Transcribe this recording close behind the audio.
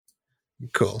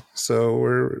Cool. So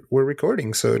we're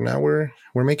recording. So now we're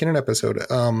making an episode.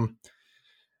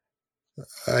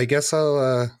 I guess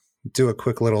I'll do a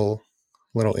quick little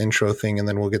intro thing, and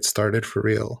then we'll get started for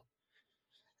real.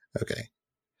 Okay.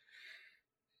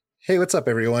 Hey, what's up,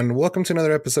 everyone? Welcome to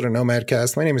another episode of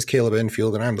Nomadcast. My name is Caleb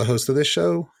Enfield, and I'm the host of this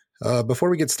show. Before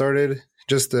we get started,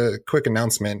 just a quick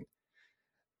announcement.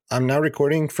 I'm now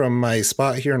recording from my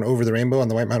spot here in Over the Rainbow on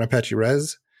the White Mountain Apache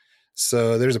Res.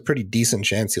 So there's a pretty decent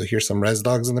chance you'll hear some res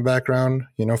dogs in the background,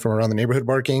 from around the neighborhood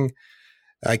barking.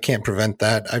 I can't prevent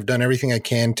that. I've done everything I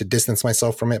can to distance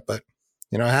myself from it, but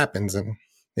it happens and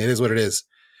it is what it is.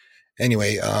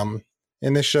 Anyway,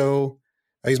 in this show,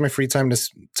 I use my free time to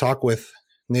talk with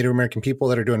Native American people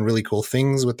that are doing really cool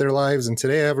things with their lives. And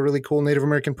today I have a really cool Native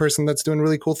American person that's doing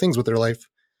really cool things with their life.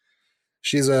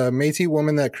 She's a Métis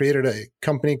woman that created a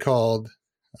company called,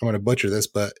 I'm going to butcher this,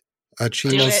 but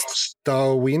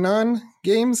Achinostawinan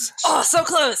Games. Oh, so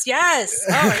close. Yes.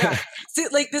 Oh my God. See,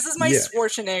 this is my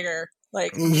Schwarzenegger.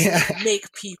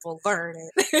 Make people learn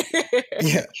it.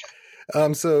 Yeah.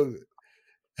 So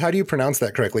how do you pronounce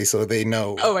that correctly so they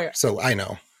know? Oh my God. So I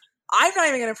know. I'm not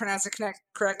even going to pronounce it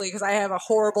correctly because I have a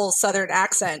horrible Southern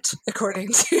accent,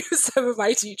 according to some of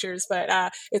my teachers, but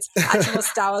it's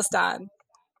Achinostawinan.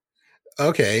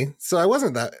 Okay. So I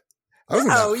wasn't that far you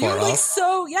were off.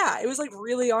 It was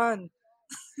really on.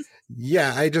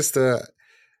 Yeah, I just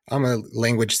I'm a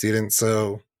language student,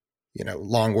 so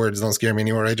long words don't scare me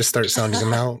anymore. I just start sounding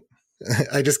them out.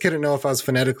 I just couldn't know if I was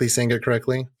phonetically saying it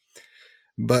correctly.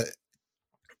 But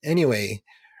anyway,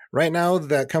 right now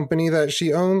that company that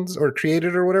she owns or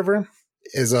created or whatever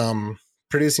is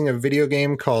producing a video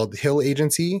game called Hill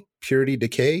Agency Purity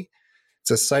Decay.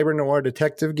 It's a cyber noir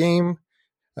detective game.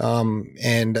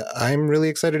 And I'm really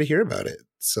excited to hear about it.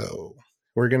 So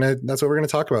that's what we're gonna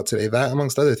talk about today. That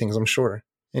amongst other things, I'm sure.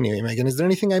 Anyway, Megan, is there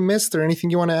anything I missed or anything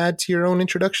you want to add to your own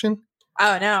introduction?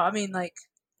 Oh no, I mean, I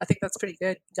think that's pretty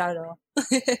good. You got it all.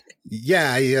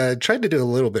 Yeah, I tried to do a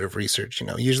little bit of research.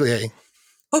 Usually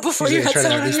before you had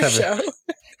someone on your show.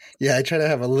 I try to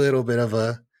have a little bit of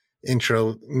a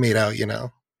intro made out.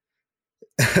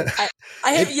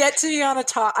 I have yet to be on a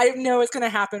talk. I know it's going to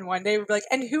happen one day. We'll be like,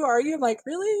 and who are you? I'm like,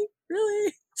 really?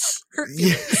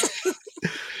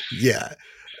 Yeah.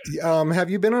 Have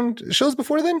you been on shows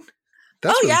before then?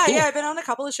 That's really cool. Yeah. I've been on a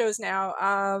couple of shows now.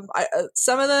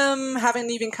 Some of them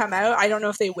haven't even come out. I don't know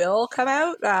if they will come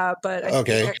out. But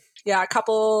okay. A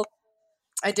couple.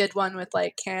 I did one with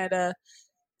Canada,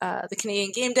 the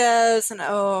Canadian game devs, and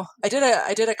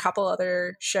I did a couple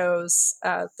other shows.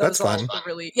 That's fun.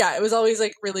 It was always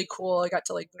really cool. I got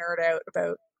to nerd out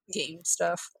about game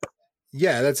stuff.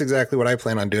 Yeah, that's exactly what I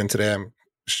plan on doing today. I'm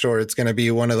sure it's going to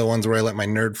be one of the ones where I let my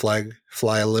nerd flag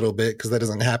fly a little bit because that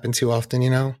doesn't happen too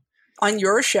often, On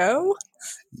your show?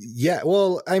 Yeah,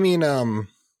 well, I mean,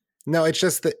 no, it's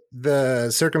just that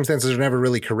the circumstances are never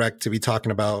really correct to be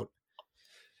talking about.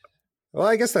 Well,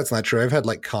 I guess that's not true. I've had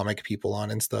comic people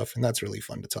on and stuff, and that's really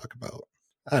fun to talk about.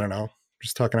 I don't know.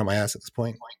 Just talking on my ass at this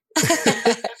point.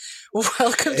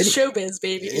 Welcome to showbiz,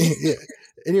 baby. Yeah.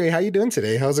 Anyway, how you doing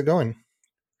today? How's it going?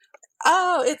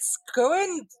 Oh, it's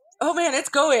going. Oh man, it's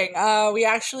going. We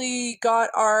actually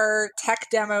got our tech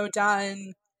demo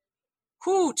done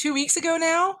 2 weeks ago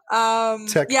now.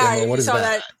 Tech demo, what is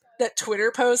that? That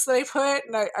Twitter post that I put,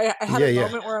 and I had a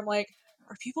moment where I'm like,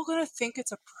 are people going to think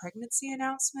it's a pregnancy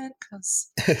announcement? Because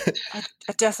I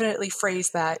definitely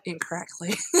phrased that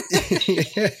incorrectly.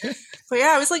 But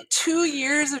yeah, it was 2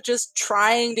 years of just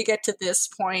trying to get to this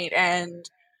point. And,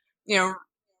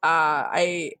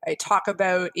 I talk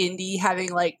about indie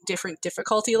having different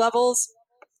difficulty levels.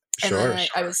 And then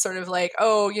I was sort of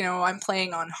I'm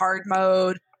playing on hard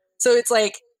mode. So it's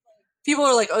people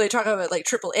are they talk about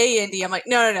AAA indie. I'm like,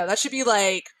 no, that should be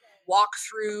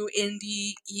walkthrough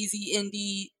indie, easy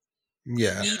indie,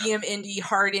 medium indie,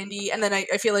 hard indie. And then I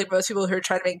feel most people who are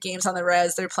trying to make games on the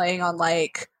res, they're playing on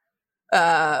what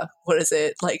is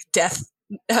it, death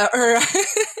or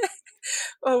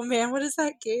oh man, what is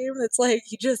that game that's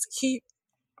you just keep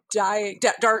dying?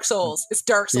 Dark Souls. It's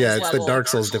Dark Souls. Yeah, it's level. The Dark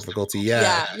Souls difficulty.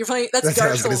 Yeah, you're playing. That's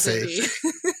Dark Souls indie.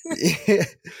 Yeah.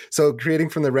 So creating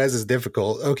from the res is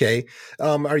difficult. Okay,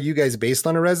 are you guys based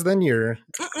on a res then? You're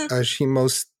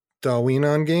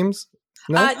Achinostawinan Games?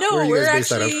 No, we're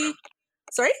actually.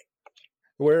 Sorry.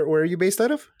 Where are you based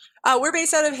out of? We're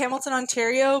based out of Hamilton,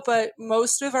 Ontario, but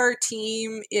most of our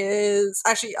team is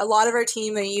actually a lot of our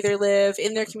team. They either live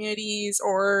in their communities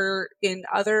or in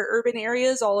other urban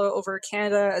areas all over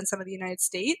Canada and some of the United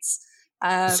States.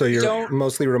 So you're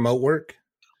mostly remote work?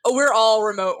 Oh, we're all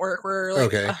remote work. We're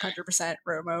 100%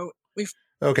 remote. We've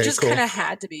just kind of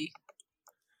had to be.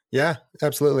 Yeah,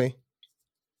 absolutely.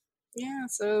 Yeah,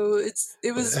 so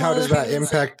it was. How does that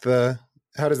impact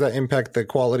the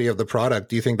quality of the product?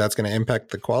 Do you think that's going to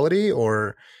impact the quality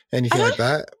or anything like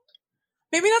that?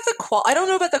 Maybe not the I don't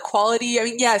know about the quality. I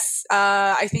mean, yes,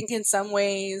 I think in some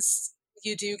ways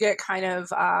you do get kind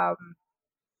of, I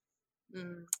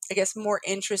guess, more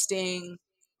interesting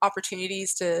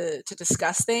opportunities to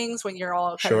discuss things when you're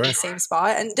all kind of in the same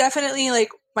spot. And definitely, like,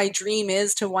 my dream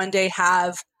is to one day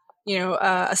have,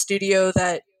 a studio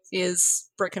that is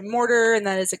brick and mortar and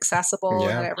that is accessible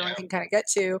and that everyone can kind of get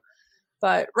to.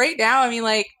 But right now, I mean,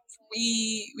 like,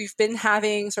 we've been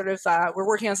having sort of, we're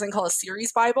working on something called a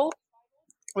series Bible,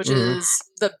 which is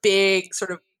the big sort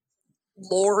of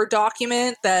lore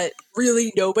document that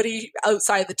really nobody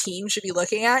outside the team should be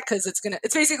looking at, because it's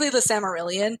basically the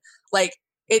Silmarillion. Like,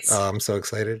 it's... Oh, I'm so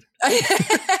excited.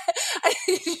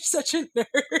 You're such a nerd.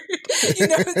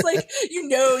 It's like,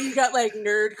 you got like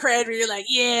nerd cred where you're like,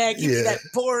 give me that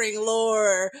boring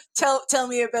lore. Tell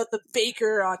me about the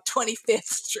baker on 25th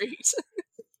Street.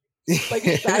 Like,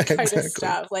 that kind of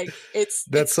stuff. Like,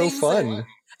 that's so fun.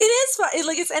 It is fun.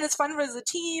 It's fun as a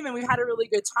team, and we've had a really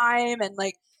good time. And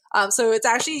like, so it's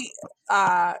actually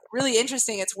really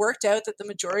interesting. It's worked out that the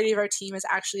majority of our team is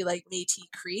actually like Métis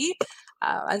Cree,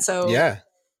 and so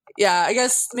I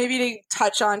guess maybe to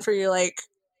touch on for your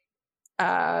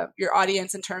your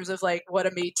audience in terms of like what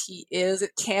a Métis is,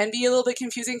 it can be a little bit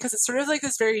confusing because it's sort of like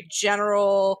this very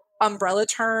general umbrella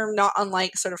term, not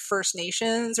unlike sort of First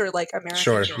Nations or like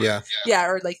American,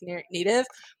 or like Native,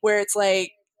 where it's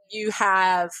like you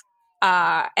have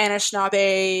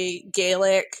Anishinaabe,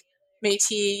 Gaelic,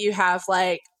 Métis, you have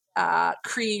like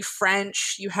Cree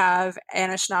French, you have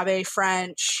Anishinaabe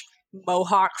French,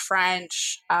 Mohawk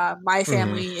French. My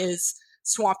family is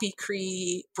Swampy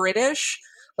Cree British.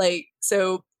 Like,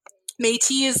 so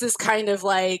Métis is this kind of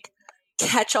like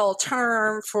catch-all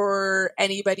term for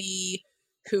anybody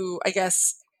who, I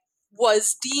guess,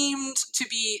 was deemed to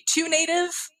be too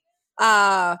native,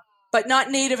 but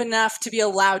not native enough to be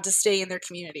allowed to stay in their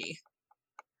community.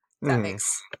 That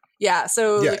makes... Yeah,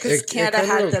 so because Canada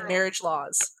had the marriage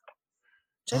laws.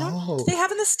 Do they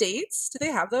have in the States? Do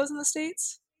they have those in the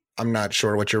States? I'm not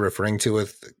sure what you're referring to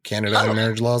with Canada and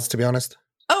marriage laws, to be honest.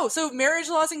 Oh, so marriage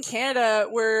laws in Canada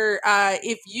were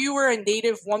if you were a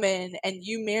Native woman and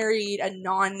you married a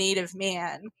non-Native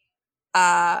man,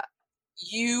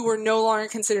 you were no longer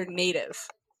considered Native.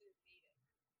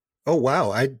 Oh,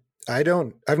 wow.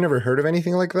 I've never heard of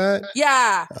anything like that.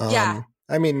 Yeah.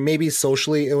 I mean, maybe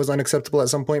socially it was unacceptable at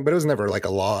some point, but it was never like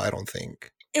a law, I don't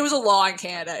think. It was a law in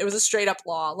Canada. It was a straight up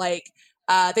law. Like,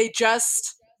 they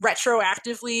just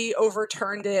retroactively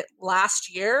overturned it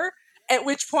last year, at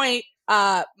which point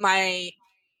my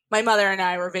mother and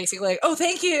I were basically like, oh,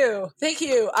 thank you.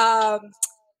 That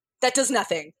does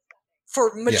nothing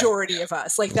for majority of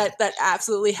us. Like, that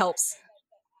absolutely helps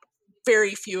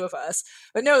very few of us.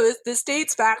 But no, this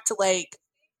dates back to like,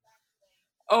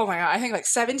 oh my God, I think like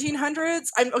 1700s.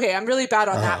 I'm really bad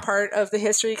on that part of the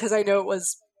history because I know it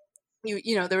was,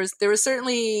 there was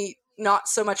certainly not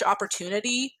so much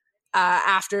opportunity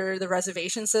after the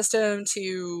reservation system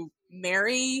to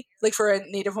marry, like for a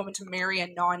Native woman to marry a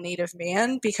non-Native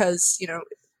man, because,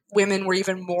 women were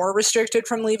even more restricted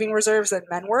from leaving reserves than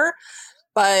men were.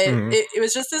 But it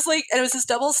was just this and it was this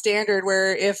double standard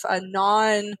where if a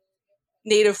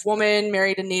non-Native woman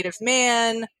married a Native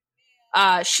man,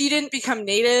 she didn't become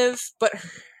Native, but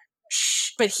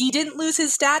he didn't lose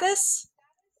his status.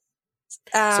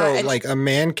 So, like, a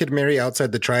man could marry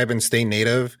outside the tribe and stay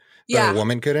Native, but a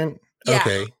woman couldn't? Yeah.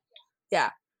 Okay. Yeah.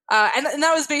 And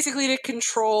that was basically to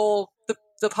control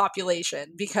the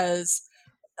population, because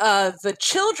the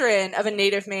children of a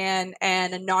Native man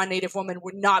and a non-Native woman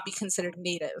would not be considered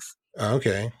Native.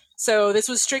 Okay. So this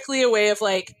was strictly a way of,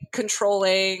 like,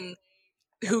 controlling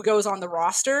who goes on the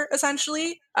roster,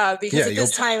 essentially, because at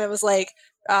this time it was like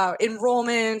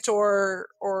enrollment or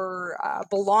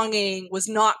belonging was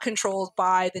not controlled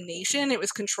by the nation. It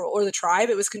was or the tribe.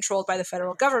 It was controlled by the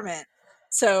federal government.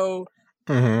 So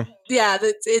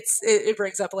it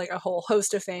brings up like a whole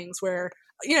host of things where,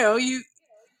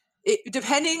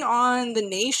 depending on the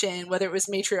nation, whether it was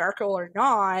matriarchal or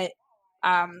not,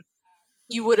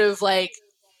 you would have like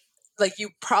you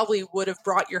probably would have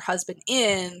brought your husband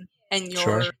in, and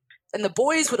and the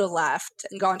boys would have left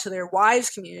and gone to their wives'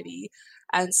 community.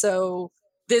 And so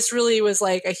this really was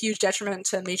like a huge detriment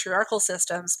to matriarchal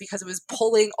systems, because it was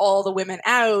pulling all the women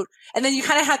out. And then you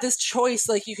kind of had this choice,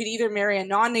 like you could either marry a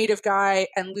non-Native guy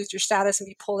and lose your status and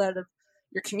be pulled out of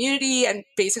your community and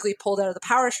basically pulled out of the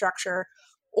power structure,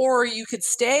 or you could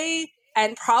stay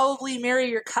and probably marry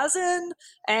your cousin,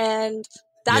 and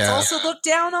that's also looked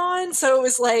down on. So it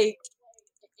was like,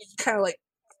 kind of like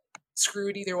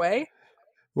screwed either way.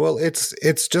 Well, it's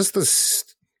just this.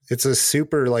 It's a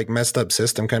super like messed up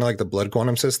system, kind of like the blood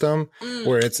quantum system,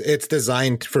 where it's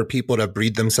designed for people to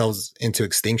breed themselves into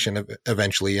extinction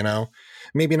eventually. You know,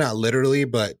 maybe not literally,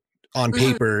 but on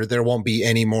paper, there won't be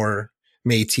any more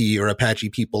Métis or Apache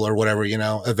people or whatever. You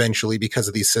know, eventually because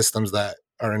of these systems that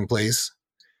are in place.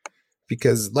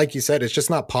 Because, like you said, it's just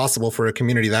not possible for a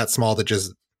community that small to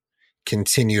just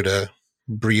continue to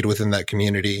breed within that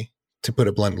community. To put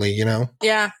it bluntly, you know?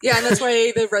 Yeah. And that's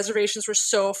why the reservations were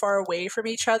so far away from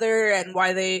each other, and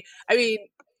why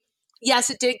yes,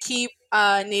 it did keep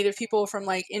Native people from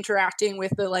like interacting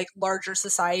with the like larger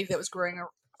society that was growing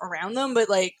around them, but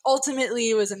like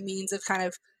ultimately it was a means of kind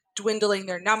of dwindling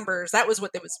their numbers. That was what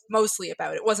it was mostly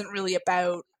about. It wasn't really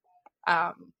about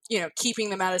keeping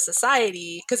them out of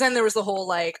society, because then there was the whole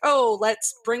like, oh,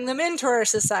 let's bring them into our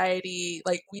society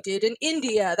like we did in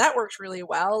India. That worked really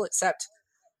well, except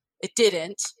it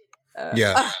didn't.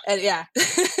 Yeah.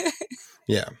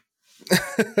 Yeah.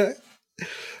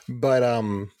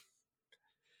 But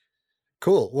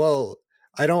cool. Well,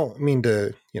 I don't mean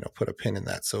to, put a pin in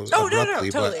that so abruptly, no,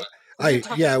 totally.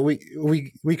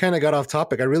 But we kind of got off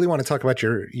topic. I really want to talk about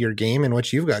your game and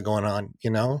what you've got going on,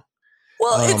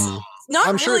 Well, it's not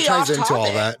I'm really sure it ties into all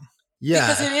topic, that. Yeah.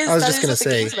 because it is, I was just going to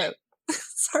say.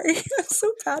 Sorry, I'm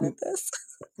so bad at this.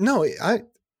 No,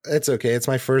 it's okay. It's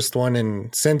my first one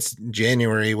since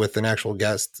January with an actual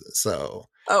guest. So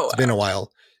it's been a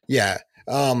while. Yeah.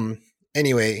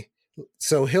 Anyway,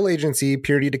 so Hill Agency,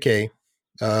 Purity Decay.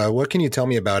 What can you tell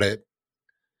me about it?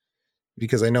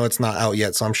 Because I know it's not out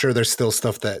yet, so I'm sure there's still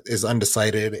stuff that is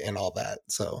undecided and all that.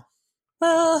 So.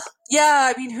 Well,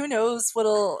 yeah, I mean, who knows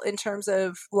what'll, in terms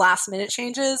of last minute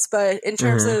changes, but in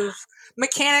terms of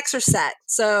mechanics are set.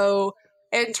 So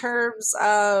in terms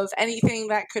of anything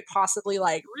that could possibly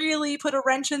like really put a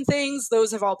wrench in things,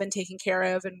 those have all been taken care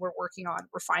of, and we're working on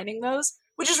refining those,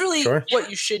 which is really what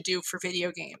you should do for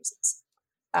video games.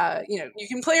 You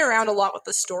can play around a lot with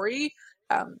the story,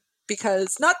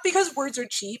 because not because words are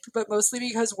cheap, but mostly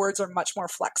because words are much more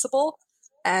flexible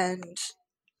and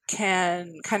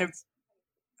can kind of,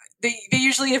 they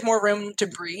usually have more room to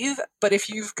breathe. But if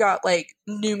you've got like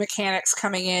new mechanics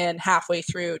coming in halfway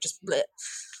through, just bleh.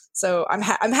 So I'm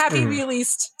happy we at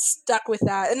least stuck with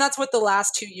that. And that's what the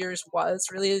last 2 years was,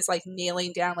 really, is like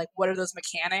nailing down like what are those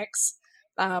mechanics.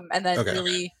 And then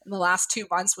really in the last 2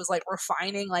 months was like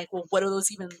refining like, well, what do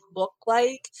those even look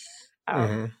like?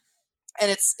 And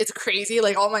it's crazy.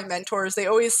 Like all my mentors, they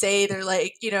always say, they're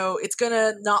like, it's going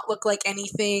to not look like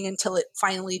anything until it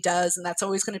finally does. And that's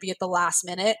always going to be at the last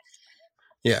minute.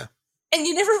 Yeah. And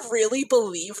you never really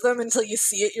believe them until you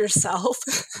see it yourself.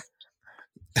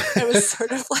 I was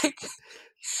sort of like,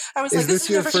 this is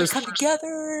never going to come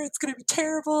together. It's going to be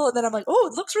terrible. And then I'm like, oh,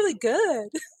 it looks really good.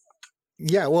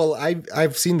 Yeah, well,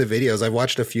 I've seen the videos. I've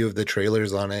watched a few of the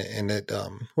trailers on it, and it.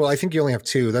 Well, I think you only have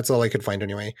 2. That's all I could find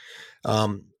anyway.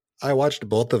 I watched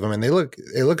both of them, and it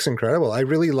looks incredible. I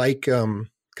really like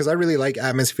because I really like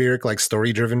atmospheric, like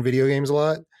story driven video games a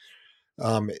lot.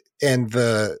 And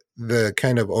the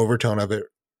kind of overtone of it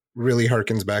really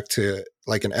harkens back to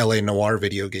like an LA Noire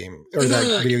video game, or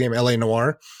that video game LA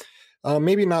Noire.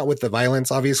 Maybe not with the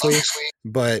violence, obviously,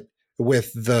 but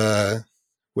with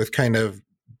kind of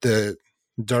the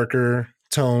darker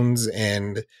tones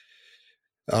and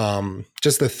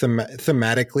just the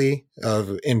thematically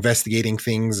of investigating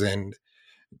things, and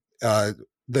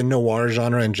the noir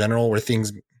genre in general, where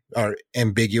things are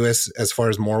ambiguous as far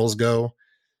as morals go.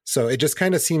 So it just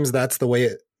kind of seems that's the way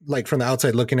it, like from the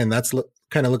outside looking in, that's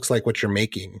kind of looks like what you're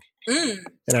making. And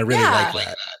I really like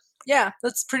that. Yeah,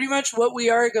 that's pretty much what we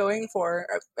are going for.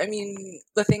 I mean,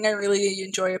 the thing I really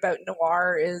enjoy about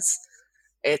noir is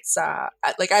it's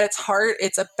like at its heart,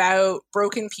 it's about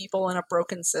broken people in a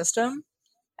broken system.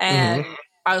 And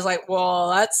I was like,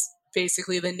 well, that's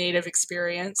basically the Native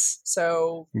experience.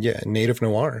 So yeah, Native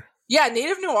Noir. Yeah,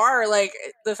 Native Noir, like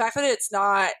the fact that it's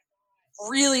not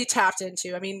really tapped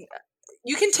into. I mean,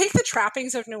 you can take the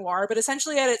trappings of noir, but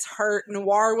essentially at its heart,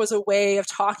 noir was a way of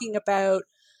talking about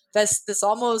this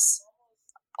almost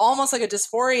like a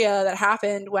dysphoria that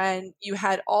happened when you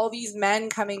had all these men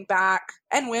coming back,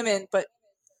 and women, but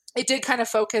it did kind of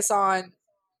focus on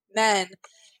men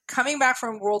coming back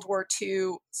from World War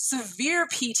II, severe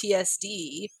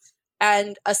PTSD,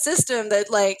 and a system that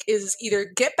like is either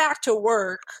get back to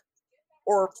work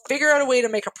or figure out a way to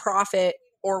make a profit,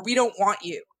 or we don't want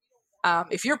you.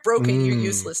 If you're broken, you're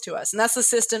useless to us. And that's the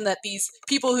system that these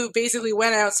people who basically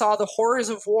went out, saw the horrors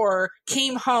of war,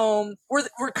 came home,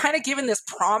 were kind of given this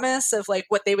promise of like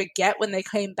what they would get when they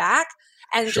came back,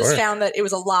 and just found that it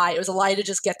was a lie. It was a lie to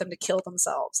just get them to kill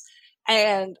themselves.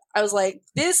 And I was like,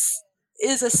 this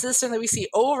is a system that we see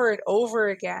over and over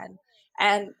again.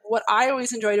 And what I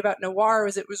always enjoyed about Noir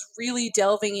was it was really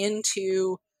delving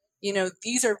into,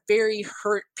 these are very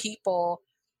hurt people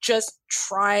just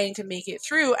trying to make it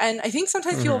through. And I think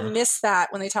sometimes people miss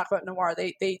that when they talk about Noir.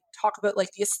 They talk about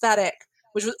like the aesthetic,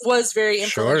 which was very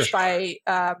influenced by,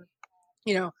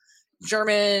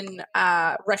 German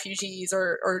refugees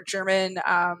or German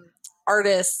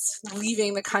artists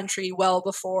leaving the country well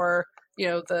before,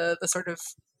 the sort of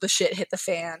the shit hit the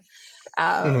fan.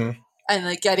 And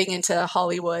like getting into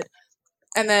Hollywood,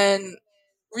 and then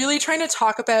really trying to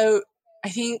talk about, I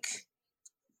think,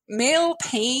 male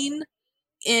pain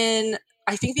in,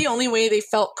 I think the only way they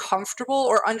felt comfortable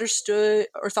or understood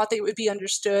or thought they would be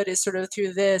understood is sort of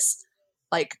through this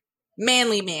like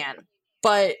manly man.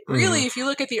 But really, if you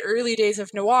look at the early days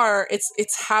of Noir,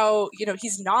 it's how,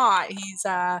 he's not. He's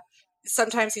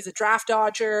sometimes he's a draft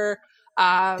dodger.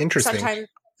 Interesting. Sometimes,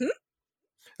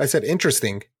 I said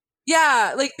interesting.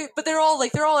 Yeah, but they're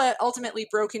all ultimately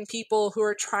broken people who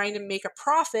are trying to make a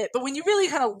profit. But when you really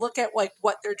kind of look at like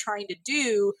what they're trying to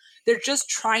do, they're just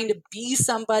trying to be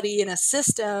somebody in a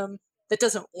system that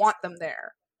doesn't want them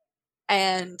there.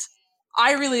 And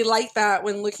I really like that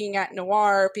when looking at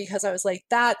Noir, because I was like,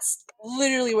 that's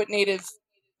literally what Native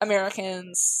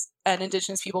Americans and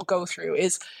Indigenous people go through,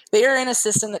 is they are in a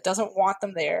system that doesn't want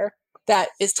them there, that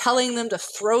is telling them to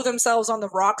throw themselves on the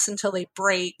rocks until they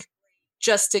break,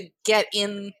 just to get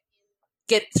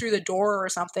through the door or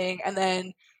something. And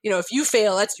then, if you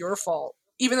fail, that's your fault.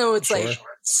 Even though it's like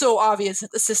so obvious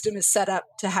that the system is set up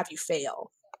to have you fail.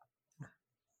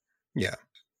 Yeah.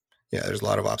 Yeah. There's a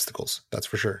lot of obstacles. That's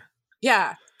for sure.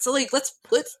 Yeah. So like, let's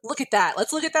look at that.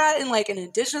 Let's look at that in like an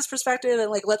Indigenous perspective.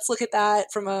 And like, let's look at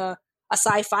that from a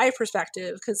sci-fi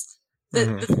perspective. Cause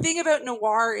the thing about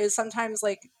Noir is sometimes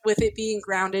like with it being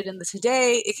grounded in the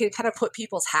today, it can kind of put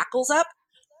people's hackles up.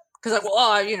 Because like,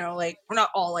 well, like we're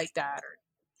not all like that,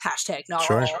 or hashtag not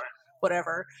all,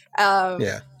 whatever.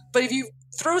 Yeah. But if you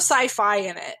throw sci-fi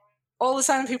in it, all of a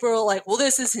sudden people are like, well,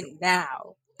 this isn't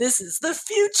now. This is the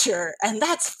future, and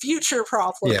that's future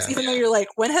problems. Yeah. Even though you're like,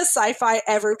 when has sci-fi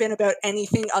ever been about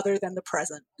anything other than the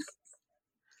present?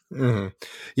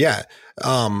 Yeah.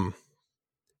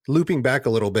 Looping back a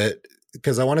little bit,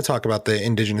 because I want to talk about the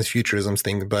Indigenous futurisms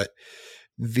thing, but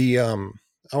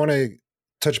I want to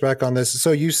touch back on this.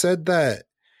 So you said that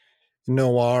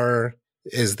Noir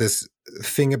is this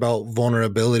thing about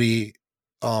vulnerability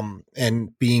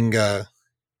and being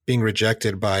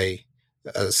rejected by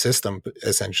a system,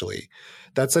 essentially.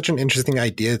 That's such an interesting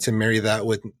idea to marry that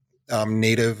with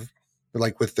native,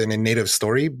 like within a native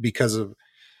story, because of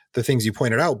the things you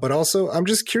pointed out. But also, I'm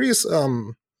just curious,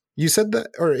 you said that,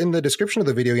 or in the description of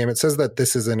the video game, it says that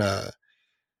this is in a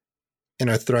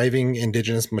thriving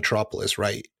Indigenous metropolis,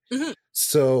 right?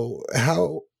 So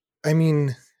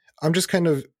I'm just kind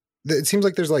of, it seems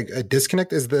like there's like a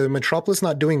disconnect. Is the metropolis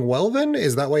not doing well then?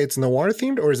 Is that why it's Noir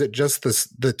themed, or is it just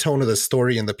the tone of the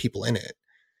story and the people in it?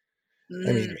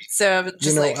 So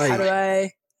just how do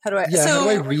I how do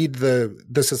I read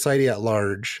the society at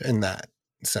large in that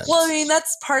sense? Well,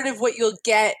 that's part of what you'll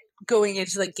get going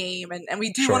into the game, and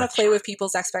we do want to play with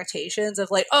people's expectations of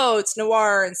like, oh, it's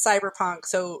Noir and cyberpunk,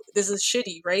 so this is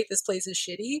shitty, right? This place is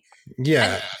shitty.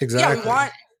 Yeah, and, exactly. Yeah,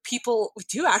 we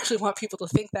do actually want people to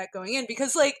think that going in,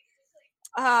 because like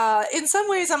in some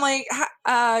ways I'm like,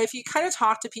 if you kind of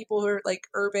talk to people who are like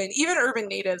even urban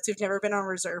natives who've never been on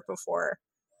reserve before,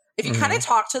 if you kind of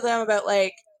talk to them about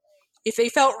like if they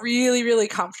felt really, really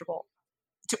comfortable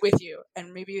with you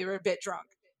and maybe they were a bit drunk,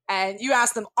 and you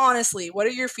ask them honestly, what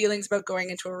are your feelings about going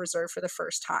into a reserve for the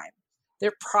first time?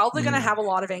 They're probably going to have a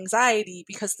lot of anxiety,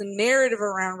 because the narrative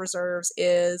around reserves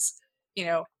is,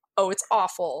 oh, it's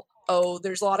awful. Oh,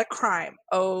 there's a lot of crime.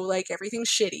 Oh, like everything's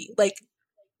shitty. Like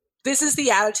this is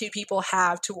the attitude people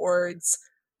have towards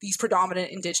these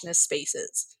predominant Indigenous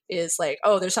spaces, is like,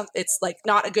 oh, it's like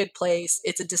not a good place.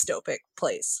 It's a dystopic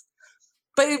place.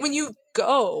 But when you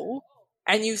go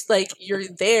and you're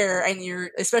there, and you're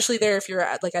especially there if you're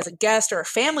like as a guest or a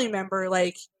family member,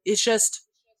 like it's just,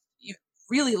 you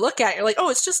really look at it, you're like, oh,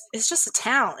 it's just a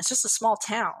town. It's just a small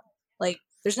town. Like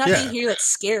there's nothing here that's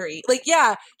scary. Like,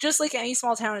 yeah, just like any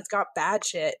small town, it's got bad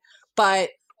shit, but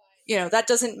that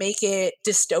doesn't make it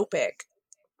dystopic.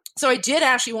 So I did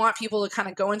actually want people to kind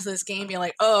of go into this game being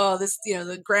like, oh, this,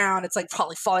 the ground, it's like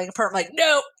probably falling apart. I'm like,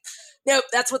 nope,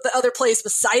 that's what the other place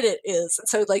beside it is. And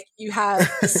so like you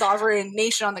have the sovereign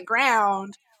nation on the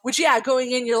ground, which, yeah,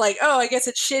 going in, you're like, oh, I guess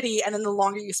it's shitty. And then the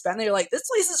longer you spend there, you're like, this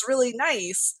place is really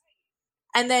nice.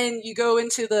 And then you go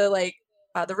into the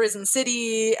Risen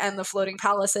City and the floating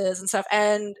palaces and stuff.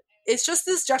 And it's just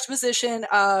this juxtaposition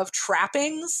of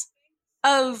trappings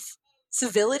of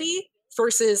civility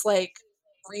versus like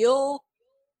real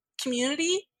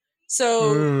community.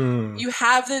 So you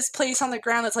have this place on the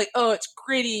ground that's like, oh, it's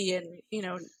gritty and, you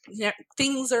know,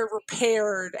 things are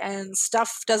repaired and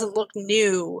stuff doesn't look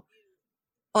new.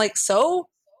 Like, so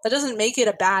that doesn't make it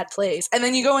a bad place. And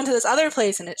then you go into this other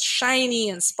place and it's shiny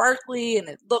and sparkly and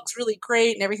it looks really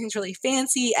great and everything's really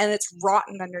fancy and it's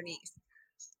rotten underneath.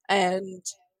 And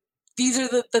these are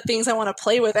the things I want to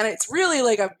play with. And it's really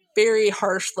like a very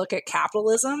harsh look at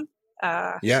capitalism,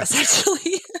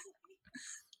 essentially.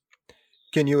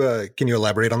 Can you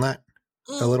elaborate on that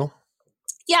a little?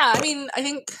 Yeah, I mean, I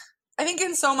think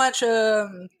in so much of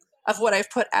what I've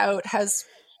put out has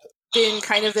been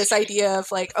kind of this idea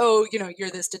of like, oh, you know,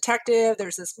 you're this detective,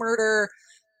 there's this murder,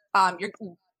 you're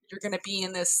going to be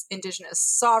in this indigenous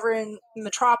sovereign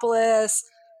metropolis,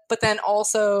 but then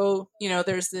also, you know,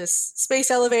 there's this space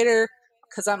elevator.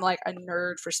 Because I'm like a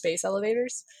nerd for space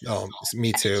elevators. Oh,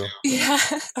 me too. Yeah,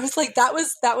 I was like, that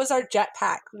was our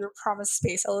jetpack. We were promised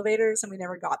space elevators, and we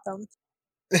never got them.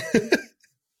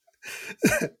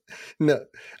 No,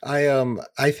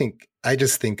 I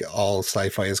just think all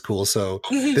sci-fi is cool. So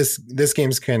this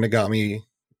game's kind of got me.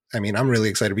 I mean, I'm really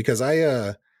excited because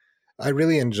I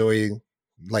really enjoy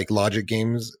like logic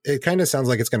games. It kind of sounds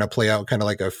like it's going to play out kind of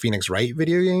like a Phoenix Wright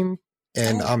video game,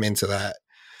 and I'm into that.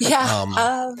 Yeah,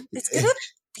 it's going to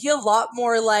be a lot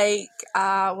more like,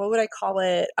 what would I call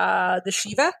it? The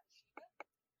Shiva?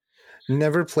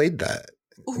 Never played that.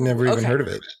 Ooh, never even heard of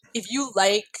it. If you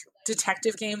like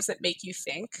detective games that make you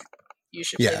think, you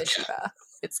should play the Shiva.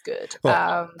 It's good.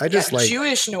 Well, I just like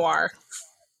Jewish noir.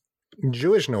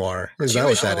 Jewish noir? Is that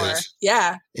what that is?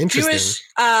 Yeah. Interesting. Jewish,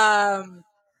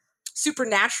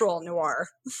 supernatural noir.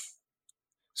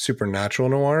 Supernatural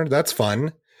noir? That's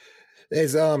fun.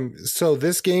 Is so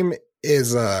this game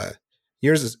is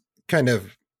yours is kind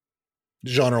of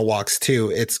genre walks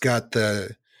too. It's got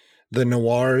the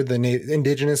noir, the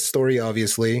indigenous story,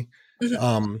 obviously,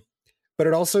 but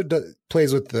it also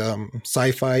plays with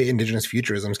sci-fi indigenous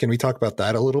futurisms. Can we talk about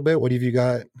that a little bit? What have you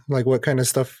got? Like, what kind of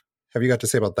stuff have you got to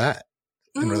say about that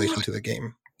in relation to the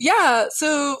game? Yeah,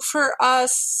 so for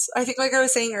us, I think like I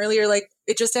was saying earlier, like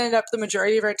it just ended up the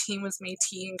majority of our team was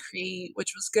Métis and Cree,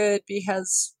 which was good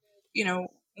because, you know,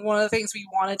 one of the things we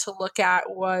wanted to look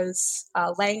at was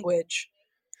language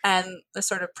and the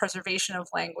sort of preservation of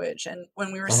language. And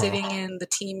when we were sitting in the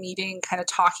team meeting, kind of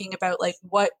talking about like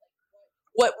what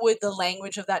would the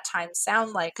language of that time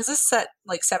sound like? Because this is set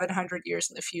like 700 years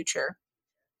in the future.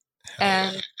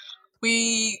 And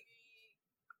we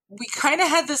kind of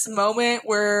had this moment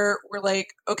where we're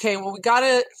like, okay, well,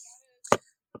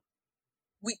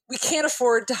 we can't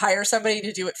afford to hire somebody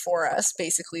to do it for us,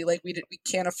 basically. Like, we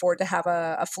can't afford to have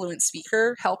a fluent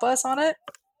speaker help us on it.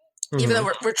 Even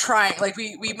though we're trying. Like,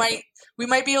 we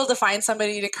might be able to find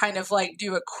somebody to kind of, like,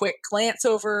 do a quick glance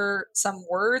over some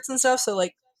words and stuff. So,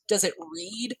 like, does it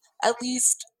read at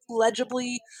least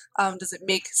legibly? Does it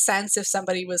make sense if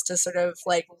somebody was to sort of,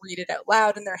 like, read it out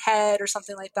loud in their head or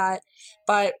something like that?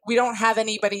 But we don't have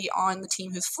anybody on the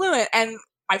team who's fluent. And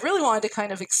I really wanted to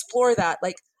kind of explore that.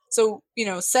 Like, so, you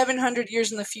know, 700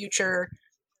 years in the future,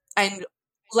 and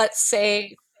let's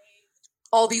say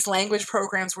all these language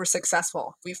programs were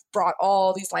successful. We've brought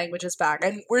all these languages back.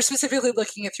 And we're specifically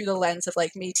looking at through the lens of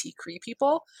like Métis Cree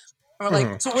people. And we're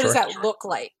like, so what does that look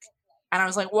like? And I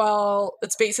was like, well,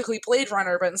 it's basically Blade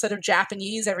Runner, but instead of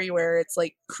Japanese everywhere, it's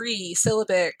like Cree,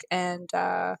 syllabic, and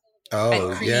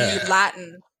Cree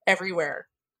Latin everywhere.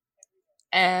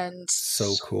 And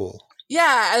so cool.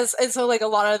 Yeah, and so like a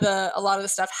lot of the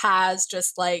stuff has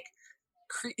just like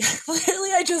Cree.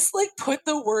 Literally, I just like put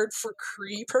the word for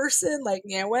Cree person, like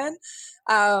Nyewen,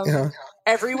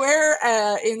 everywhere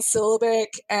in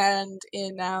syllabic and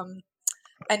in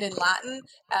Latin,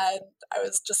 and I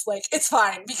was just like, it's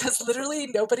fine because literally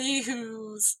nobody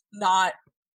who's not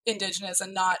Indigenous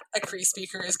and not a Cree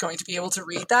speaker is going to be able to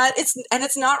read that.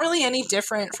 It's not really any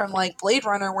different from like Blade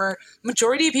Runner, where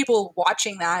majority of people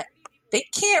watching that, they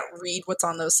can't read what's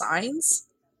on those signs.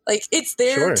 Like, it's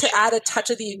there to add a touch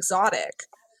of the exotic.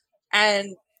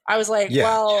 And I was like,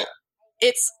 well,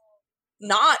 it's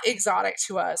not exotic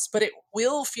to us, but it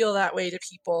will feel that way to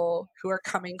people who are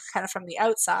coming kind of from the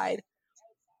outside.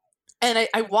 And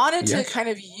I wanted to kind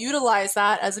of utilize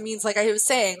that as a means, like I was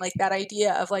saying, like that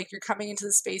idea of like you're coming into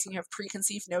the space and you have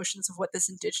preconceived notions of what this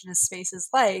Indigenous space is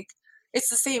like. It's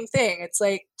the same thing. It's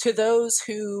like, to those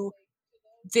who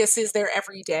this is their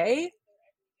everyday,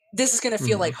 this is going to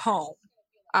feel like home,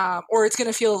 or it's going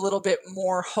to feel a little bit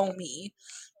more homey.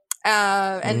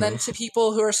 And then to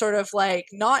people who are sort of like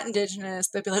not Indigenous,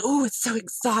 they'd be like, oh, it's so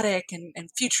exotic and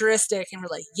futuristic. And we're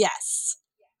like, yes,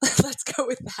 Let's go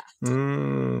with that.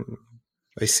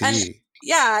 I see.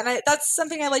 And that's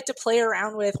something I like to play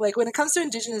around with. Like when it comes to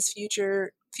indigenous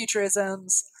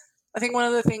futurisms, I think one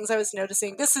of the things I was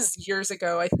noticing, this is years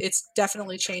ago, it's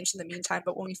definitely changed in the meantime,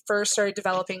 but when we first started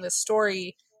developing this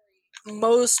story,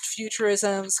 most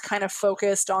futurisms kind of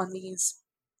focused on these,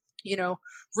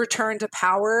 return to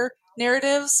power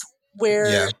narratives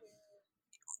where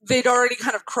they'd already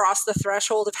kind of crossed the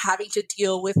threshold of having to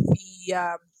deal with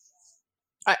the,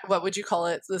 what would you call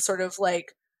it? The sort of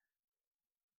like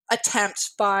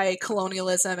attempt by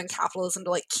colonialism and capitalism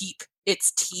to like keep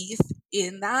its teeth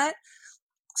in that.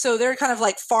 So they're kind of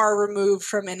like far removed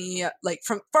from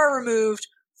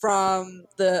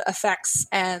the effects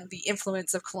and the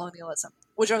influence of colonialism,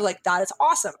 which I was like, that is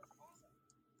awesome.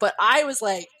 But I was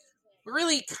like, we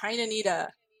really kind of need a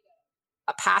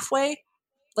pathway.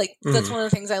 Like that's one of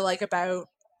the things I like about,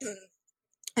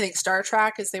 I think, Star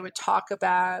Trek is they would talk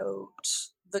about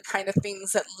the kind of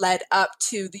things that led up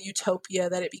to the utopia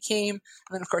that it became. And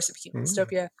then, of course, it became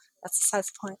dystopia. That's the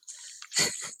point.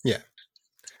 Yeah.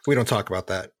 We don't talk about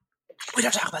that. We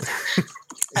don't talk about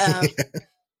that.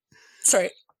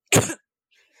 Sorry.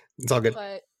 It's all good.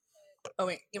 But, oh,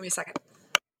 wait. Give me a second.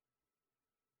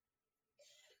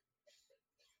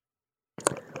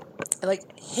 I,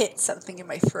 like, hit something in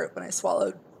my throat when I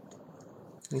swallowed.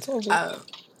 It's all good.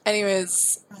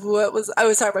 Anyways, I was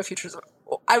talking about futurism.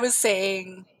 I was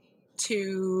saying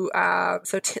this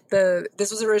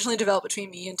was originally developed between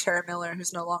me and Tara Miller,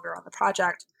 who's no longer on the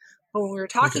project. But when we were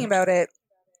talking about it,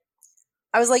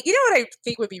 I was like, what I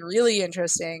think would be really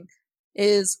interesting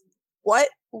is what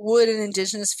would an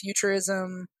indigenous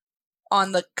futurism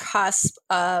on the cusp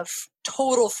of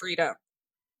total freedom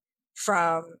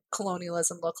from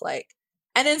colonialism look like?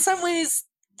 And in some ways,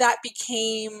 that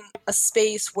became a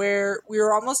space where we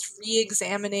were almost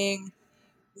re-examining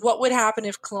what would happen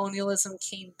if colonialism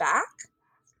came back.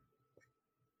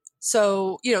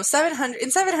 So,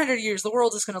 700 years, the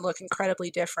world is going to look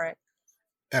incredibly different.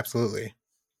 Absolutely.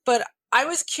 But I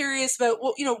was curious about,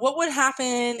 what would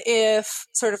happen if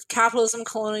sort of capitalism,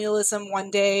 colonialism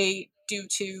one day, due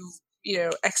to,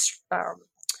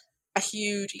 a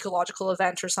huge ecological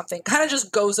event or something, kind of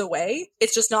just goes away.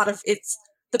 It's just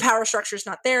the power structure is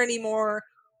not there anymore.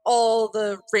 All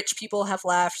the rich people have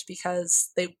left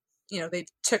because they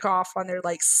took off on their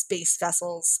like space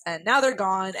vessels and now they're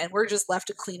gone and we're just left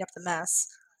to clean up the mess.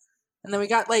 And then we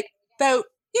got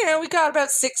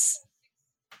about 6,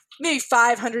 maybe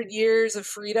 500 years of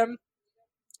freedom.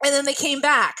 And then they came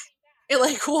back. You're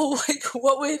like, well, like,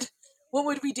 what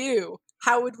would we do?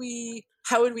 How would we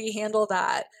handle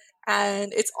that?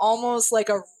 And it's almost like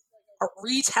a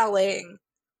retelling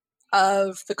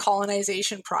of the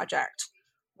colonization project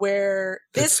where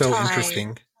this time... That's so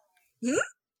interesting.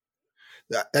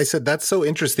 I said, that's so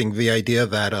interesting. The idea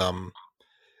that,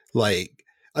 like,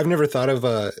 I've never thought of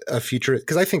a future,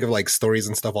 because I think of like stories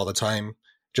and stuff all the time.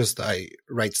 Just I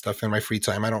write stuff in my free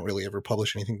time. I don't really ever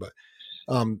publish anything, but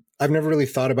I've never really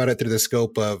thought about it through the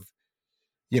scope of,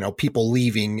 people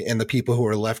leaving and the people who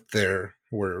are left there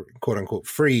were quote unquote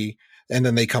free. And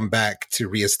then they come back to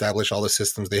reestablish all the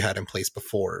systems they had in place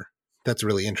before. That's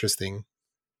really interesting.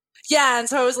 Yeah, and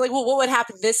so I was like, well, what would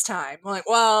happen this time? I'm like,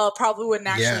 well, it probably wouldn't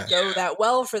actually go that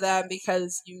well for them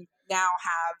because you now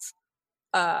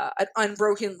have an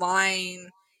unbroken line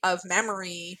of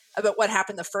memory about what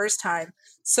happened the first time.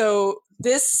 So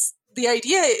the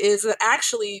idea is that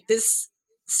actually this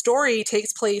story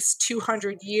takes place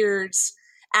 200 years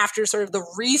after sort of the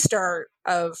restart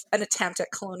of an attempt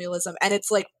at colonialism. And it's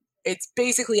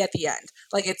basically at the end.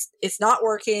 Like it's not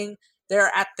working.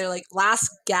 They're at their like last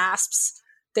gasps.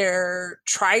 They're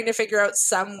trying to figure out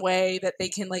some way that they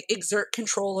can like exert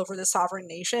control over the sovereign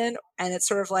nation. And it's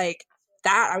sort of like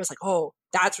that. I was like, oh,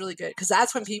 that's really good. Because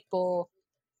that's when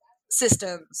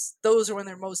systems, those are when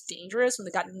they're most dangerous, when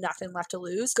they got nothing left to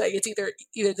lose. Like it's either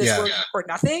this or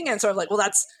nothing. And so I'm like,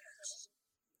 well,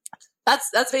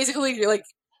 that's basically like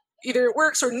either it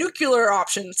works or nuclear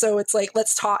option. So it's like,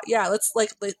 let's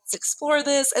explore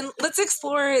this, and let's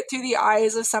explore it through the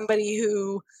eyes of somebody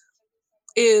who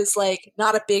is like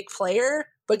not a big player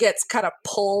but gets kind of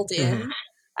pulled in.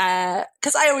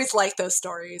 Because I always like those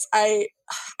stories. I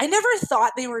never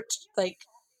thought they were like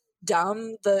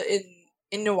dumb.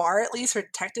 In noir, at least, or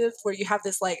detective, where you have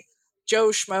this like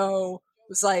Joe Schmo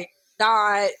who's like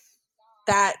not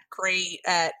that great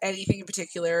at anything in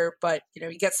particular, but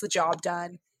he gets the job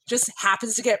done. Just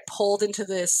happens to get pulled into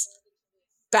this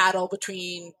battle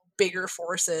between bigger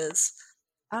forces.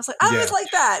 I was like, I always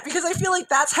like that because I feel like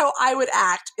that's how I would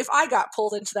act if I got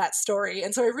pulled into that story.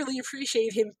 And so I really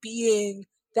appreciate him being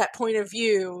that point of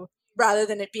view rather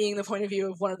than it being the point of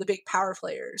view of one of the big power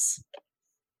players.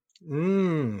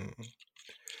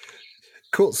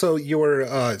 Cool. So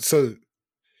so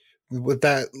what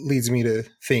that leads me to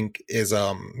think is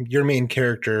your main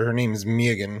character, her name is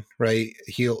Megan, right?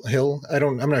 Hill.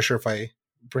 I'm not sure if I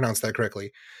pronounced that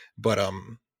correctly, but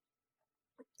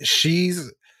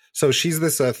she's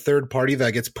this third party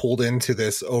that gets pulled into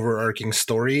this overarching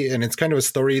story, and it's kind of a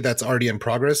story that's already in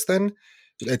progress. Then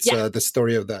it's the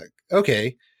story of that.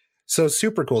 Okay, so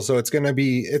super cool. So it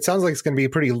sounds like it's gonna be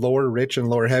pretty lore rich and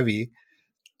lore heavy.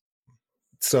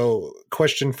 So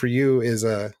question for you is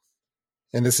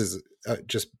and this is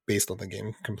just based on the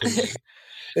game completely.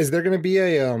 Is there going to be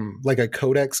a like a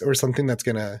codex or something that's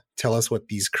going to tell us what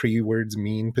these Cree words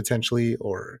mean potentially,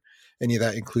 or any of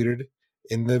that included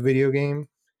in the video game?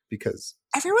 Because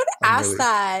everyone asks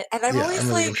that, and I'm always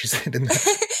really interested in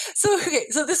that.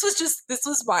 So this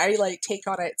was my like take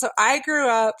on it. So I grew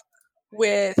up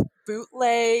with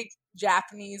bootleg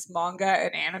Japanese manga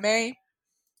and anime,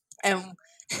 and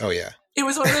it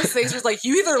was one of those things where it's like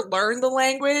you either learned the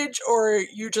language or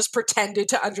you just pretended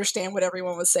to understand what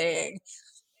everyone was saying.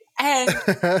 And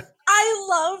I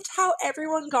loved how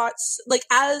everyone got, like,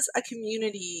 as a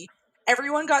community,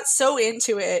 everyone got so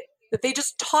into it that they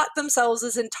just taught themselves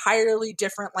this entirely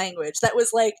different language that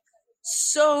was like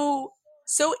so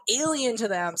alien to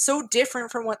them, so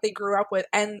different from what they grew up with.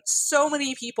 And so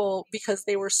many people, because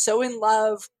they were so in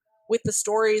love with the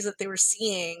stories that they were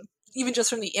seeing, even just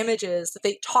from the images, that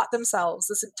they taught themselves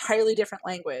this entirely different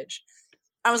language.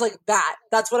 I was like,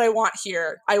 that's what I want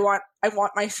here. I want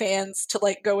my fans to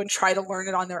like go and try to learn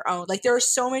it on their own. Like, there are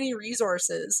so many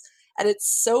resources and it's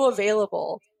so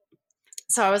available.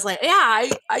 So I was like, yeah,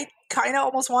 I kind of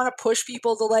almost want to push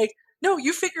people to like, no,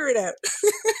 you figure it out.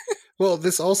 Well,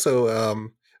 this also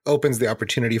opens the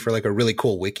opportunity for like a really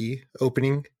cool wiki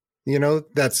opening,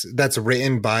 that's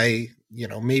written by,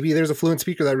 maybe there's a fluent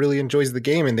speaker that really enjoys the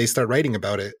game and they start writing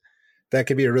about it. That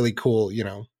could be a really cool,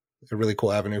 a really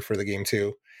cool avenue for the game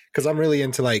too. Cause I'm really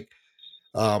into like,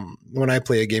 when I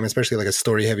play a game, especially like a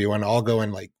story heavy one, I'll go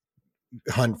and like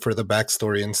hunt for the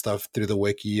backstory and stuff through the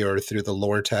wiki or through the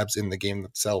lore tabs in the game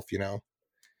itself,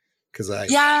 cause I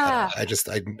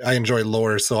enjoy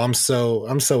lore. So I'm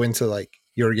so into like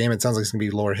your game. It sounds like it's gonna be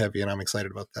lore heavy and I'm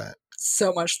excited about that.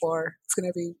 So much lore. It's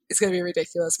gonna be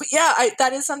ridiculous. But yeah,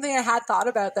 that is something I had thought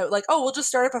about, that like, oh, we'll just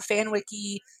start up a fan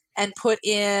wiki and put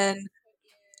in,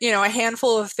 a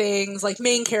handful of things like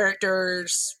main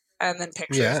characters and then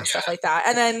pictures and stuff like that.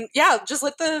 And then, just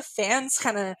let the fans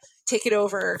kind of take it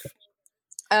over.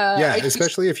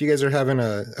 Especially if you guys are having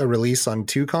a release on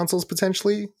 2 consoles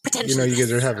potentially. You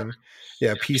guys are having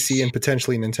PC and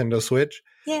potentially Nintendo Switch.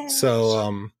 Yeah.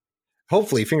 So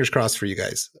hopefully, fingers crossed for you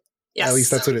guys. Yes. At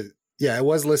least that's what it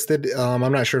was listed.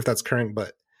 I'm not sure if that's current,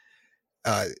 but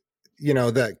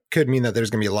that could mean that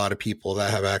there's going to be a lot of people that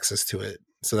have access to it.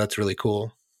 So that's really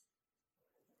cool.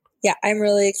 Yeah, I'm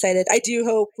really excited. I do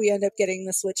hope we end up getting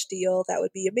the Switch deal. That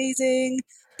would be amazing.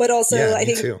 But also, I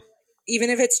think too. Even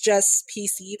if it's just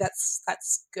PC,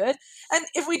 that's good. And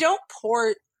if we don't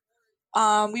port,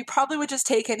 we probably would just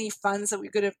take any funds that we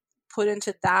could have put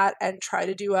into that and try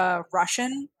to do a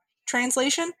Russian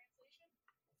translation.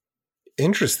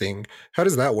 Interesting. How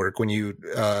does that work when you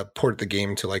port the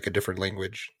game to like a different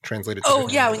language, translate it to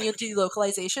when you do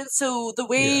localization. So the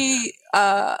way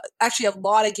actually a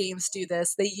lot of games do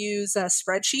this, they use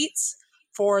spreadsheets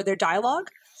for their dialogue.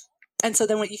 And so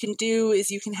then what you can do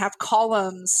is you can have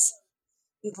columns,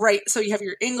 right? So you have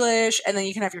your English, and then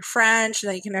you can have your French, and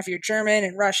then you can have your German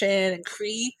and Russian and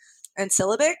Cree and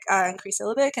syllabic and Cree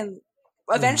syllabic. And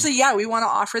eventually, we want to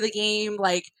offer the game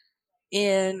like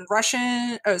in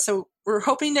Russian. So we're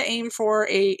hoping to aim for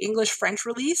a English-French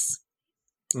release.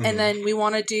 And then we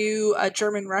want to do a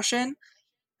German-Russian.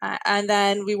 And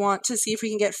then we want to see if we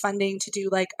can get funding to do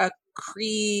like a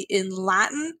Cree in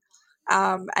Latin,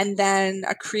 and then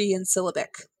a Cree in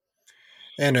syllabic.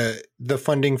 And the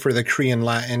funding for the Cree and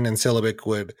Latin and syllabic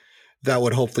would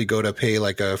hopefully go to pay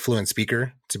like a fluent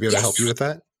speaker to be able to help you with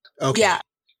that? Okay. Yeah.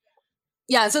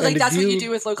 Yeah, so like that's what you do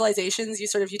with localizations.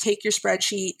 You take your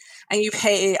spreadsheet and you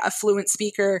pay a fluent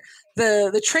speaker.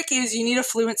 The trick is you need a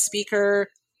fluent speaker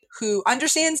who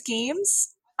understands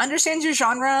games, understands your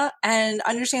genre, and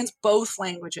understands both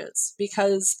languages.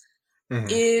 Because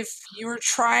if you're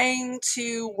trying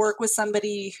to work with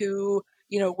somebody who,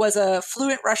 was a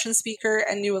fluent Russian speaker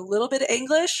and knew a little bit of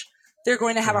English, they're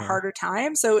going to have a harder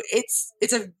time. So it's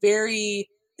a very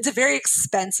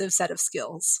expensive set of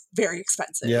skills. Very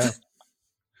expensive. Yeah.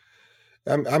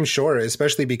 I'm sure,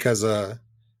 especially because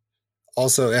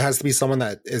also it has to be someone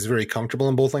that is very comfortable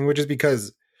in both languages,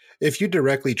 because if you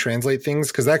directly translate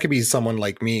things, because that could be someone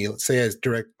like me, let's say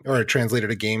I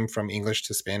translated a game from English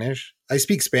to Spanish. I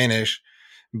speak Spanish,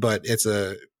 but it's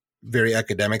a very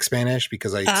academic Spanish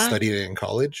because I studied it in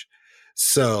college.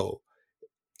 So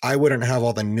I wouldn't have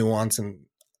all the nuance and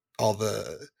all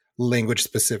the language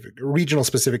specific, regional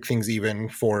specific things even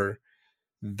for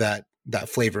that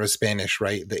flavor of Spanish,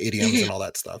 right? The idioms and all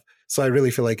that stuff. So I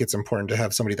really feel like it's important to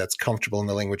have somebody that's comfortable in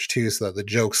the language too, so that the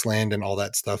jokes land and all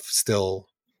that stuff still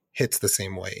hits the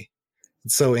same way.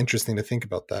 It's so interesting to think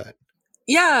about that.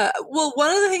 Yeah. Well, one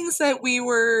of the things that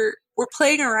we're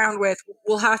playing around with,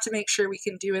 we'll have to make sure we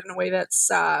can do it in a way that's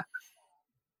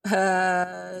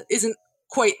isn't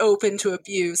quite open to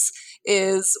abuse,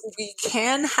 is we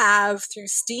can have through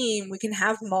Steam, we can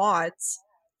have mods.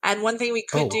 And one thing we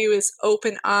could do is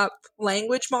open up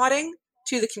language modding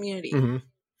to the community. Mm-hmm.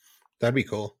 That'd be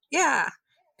cool. Yeah.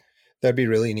 That'd be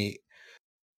really neat.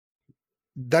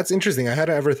 That's interesting. I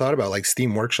hadn't ever thought about like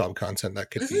Steam Workshop content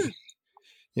that could be,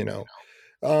 you know.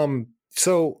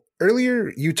 So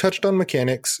earlier you touched on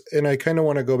mechanics, and I kind of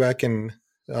want to go back and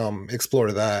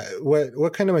explore that.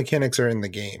 What kind of mechanics are in the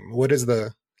game? What is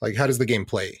how does the game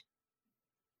play?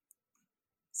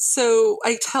 So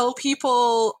I tell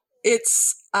people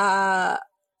it's a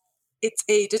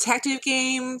detective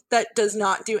game that does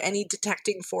not do any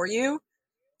detecting for you.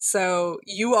 So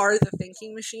you are the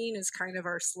thinking machine is kind of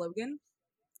our slogan.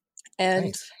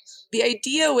 And the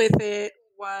idea with it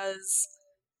was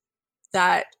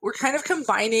that we're kind of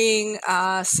combining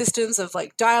systems of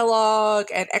like dialogue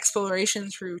and exploration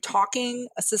through talking,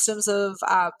 systems of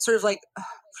sort of like, what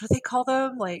do they call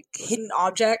them? Like hidden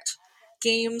object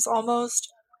games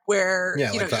almost, where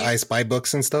like the I Spy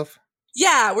books and stuff.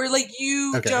 Yeah, where like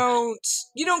you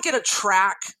don't get a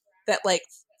track that like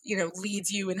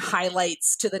leads you and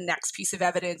highlights to the next piece of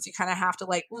evidence. You kind of have to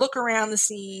like look around the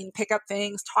scene, pick up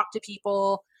things, talk to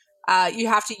people. You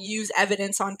have to use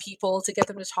evidence on people to get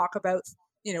them to talk about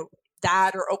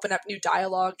that, or open up new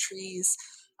dialogue trees.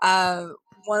 One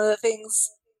of the things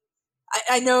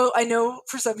I know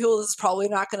for some people this is probably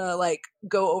not going to like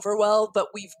go over well, but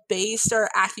we've based our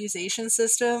accusation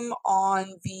system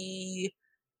on the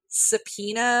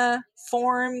subpoena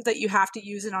form that you have to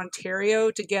use in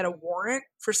Ontario to get a warrant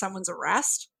for someone's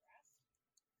arrest.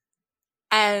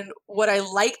 And what I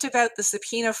liked about the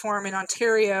subpoena form in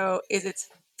Ontario is it's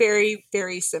very,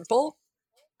 very simple.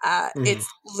 It's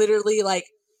literally like,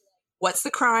 what's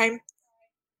the crime?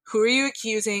 Who are you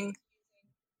accusing?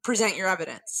 Present your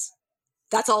evidence.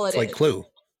 That's all it's like Clue.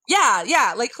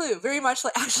 Yeah, like Clue. Very much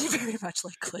like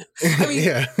Clue. I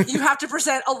mean, you have to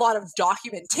present a lot of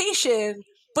documentation,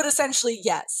 but essentially,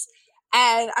 yes.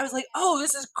 And I was like, oh,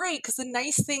 this is great, because the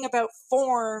nice thing about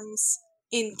forms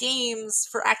in games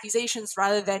for accusations,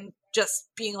 rather than just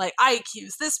being like, I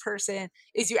accuse this person,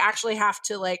 is you actually have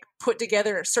to like put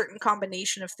together a certain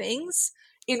combination of things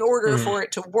in order for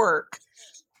it to work.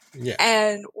 Yeah.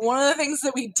 And one of the things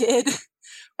that we did,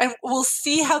 and we'll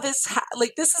see how this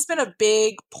this has been a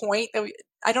big point that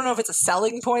I don't know if it's a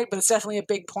selling point, but it's definitely a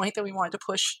big point that we wanted to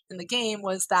push in the game,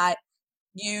 was that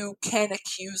you can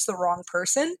accuse the wrong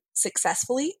person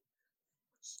successfully.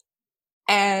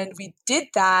 And we did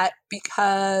that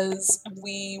because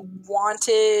we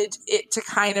wanted it to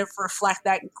kind of reflect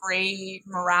that gray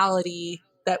morality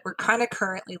that we're kind of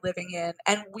currently living in.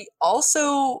 And we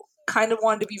also kind of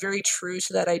wanted to be very true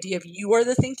to that idea of you are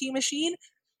the thinking machine.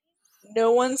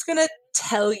 No one's going to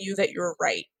tell you that you're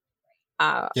right.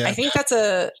 I think that's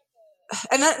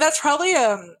that's probably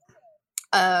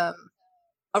a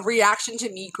reaction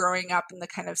to me growing up in the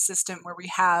kind of system where we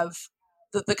have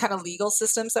the kind of legal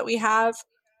systems that we have,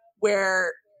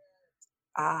 where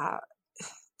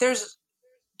there's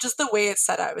just the way it's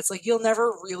set up. It's like you'll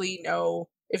never really know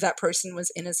if that person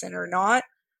was innocent or not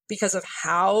because of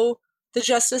how the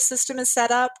justice system is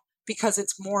set up, because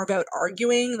it's more about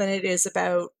arguing than it is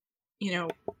about,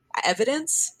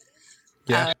 evidence.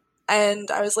 Yeah. And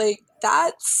I was like,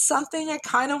 that's something I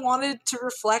kind of wanted to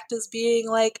reflect as being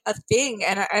like a thing.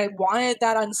 And I wanted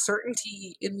that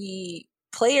uncertainty in the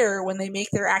player when they make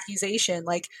their accusation.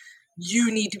 Like,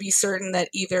 you need to be certain that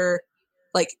either,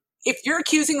 like, if you're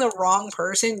accusing the wrong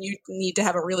person, you need to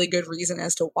have a really good reason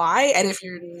as to why. And if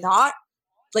you're not,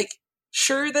 like,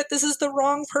 sure that this is the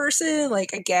wrong person,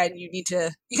 like, again, you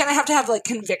kind of have to have, like,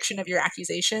 conviction of your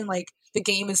accusation. Like, the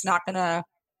game is not going to,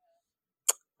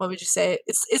 what would you say?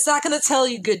 It's not going to tell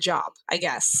you good job, I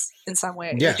guess, in some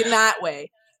way, like in that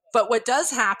way. But what does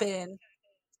happen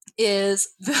is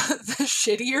the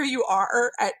shittier you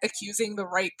are at accusing the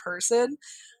right person,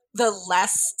 the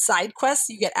less side quests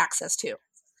you get access to.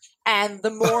 And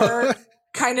the more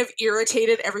kind of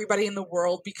irritated everybody in the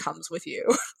world becomes with you.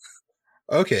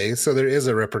 Okay, so there is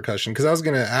a repercussion, because I was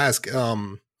going to ask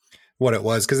what it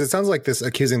was, because it sounds like this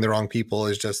accusing the wrong people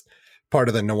is just part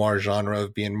of the noir genre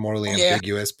of being morally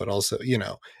ambiguous, but also, you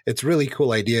know, it's really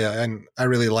cool idea, and I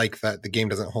really like that the game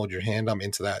doesn't hold your hand. I'm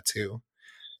into that too.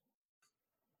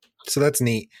 So that's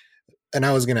neat. And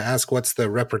I was going to ask what's the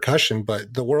repercussion,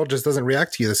 but the world just doesn't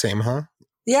react to you the same, huh?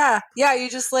 Yeah, you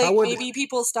just like maybe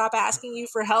people stop asking you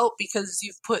for help because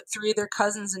you've put 3 of their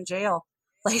cousins in jail.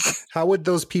 Like, how would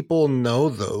those people know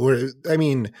though? Or, I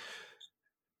mean,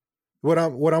 what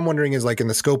I'm wondering is, like, in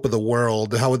the scope of the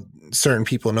world, how would certain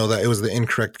people know that it was the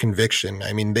incorrect conviction?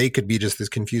 I mean, they could be just as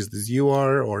confused as you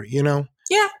are, or, you know.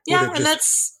 Yeah, and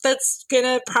that's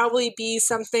gonna probably be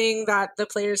something that the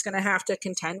player's gonna have to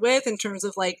contend with in terms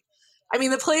of, like, I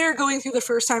mean, the player going through the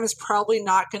first time is probably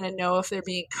not going to know if they're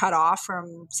being cut off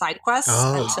from side quests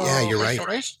until you're right.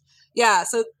 Finished. Yeah,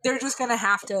 so they're just going to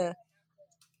have to,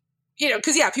 you know,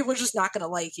 because people are just not going to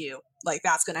like you. Like,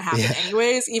 that's going to happen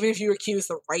anyways, even if you accuse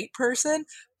the right person.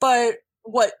 But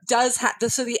what does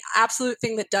so the absolute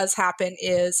thing that does happen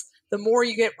is the more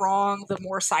you get wrong, the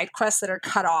more side quests that are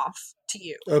cut off to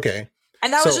you. Okay.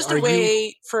 And that was just a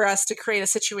way for us to create a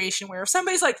situation where if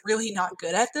somebody's like really not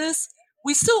good at this,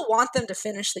 we still want them to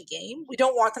finish the game. We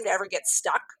don't want them to ever get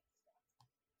stuck.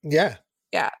 Yeah.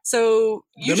 Yeah. So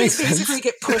you just basically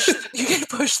get pushed. You get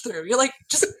pushed through. You're like,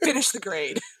 just finish the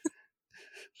grade.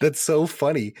 That's so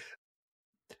funny.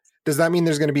 Does that mean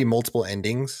there's going to be multiple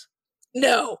endings?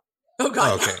 No. Oh,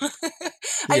 God. Okay.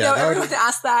 I know everyone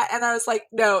asked that, and I was like,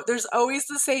 no, there's always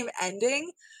the same ending.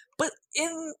 But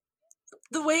in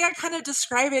the way I kind of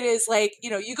describe it is like, you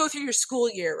know, you go through your school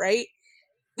year, right?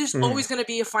 There's always going to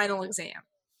be a final exam.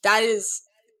 That is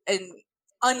an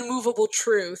unmovable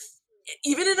truth.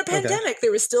 Even in a pandemic,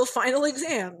 there was still final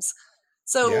exams.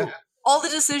 So all the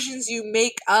decisions you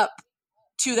make up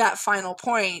to that final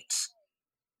point,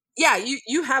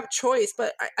 you have choice.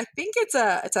 But I think it's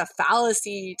a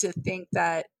fallacy to think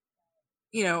that,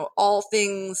 you know, all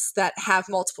things that have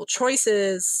multiple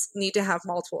choices need to have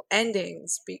multiple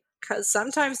endings, because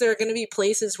sometimes there are going to be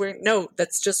places where, no,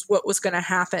 that's just what was going to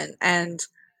happen. And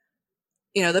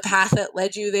you know, the path that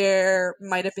led you there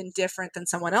might have been different than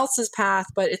someone else's path,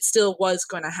 but it still was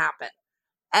going to happen.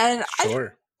 And I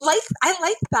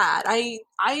like that.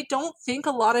 I don't think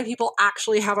a lot of people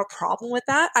actually have a problem with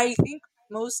that. I think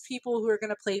most people who are going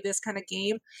to play this kind of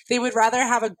game, they would rather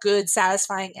have a good,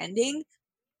 satisfying ending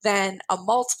than a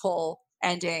multiple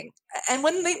ending. And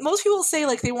when most people say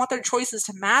like they want their choices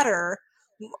to matter,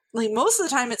 like most of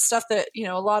the time it's stuff that, you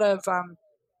know, a lot of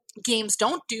games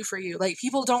don't do for you. Like,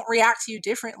 people don't react to you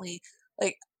differently.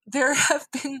 Like, there have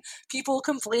been people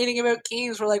complaining about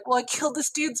games where like, well, I killed this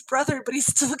dude's brother, but he's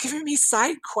still giving me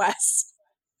side quests.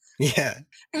 Yeah.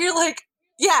 And you're like,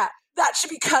 yeah, that should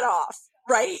be cut off,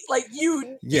 right? Like,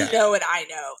 you know, and I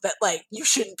know that like you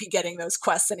shouldn't be getting those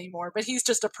quests anymore, but he's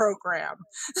just a program.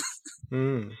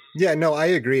 Yeah, no, I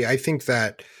agree. I think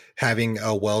that having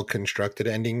a well-constructed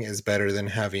ending is better than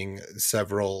having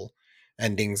several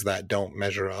endings that don't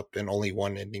measure up and only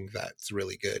one ending that's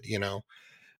really good, you know,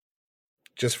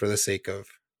 just for the sake of,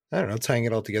 I don't know, tying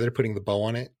it all together, putting the bow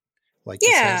on it. Like,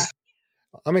 yeah,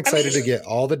 I'm excited to get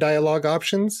all the dialogue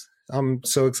options. I'm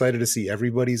so excited to see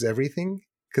everybody's everything,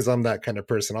 because I'm that kind of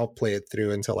person. I'll play it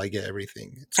through until I get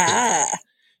everything. Yeah.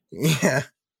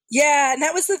 Yeah. And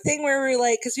that was the thing where we were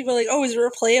like, because people are like, oh, is it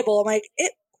replayable? I'm like,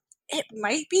 it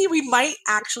might be. We might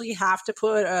actually have to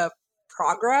put a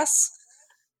progress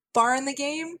bar in the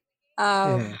game.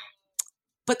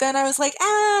 But then I was like,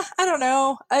 I don't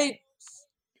know.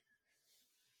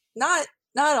 Not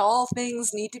all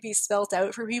things need to be spelt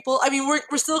out for people. I mean,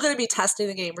 we're still going to be testing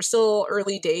the game. We're still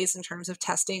early days in terms of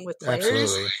testing with players.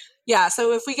 Absolutely. Yeah,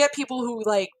 so if we get people who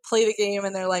like play the game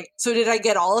and they're like, so did I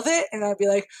get all of it? And I'd be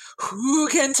like, who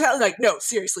can tell? Like, no,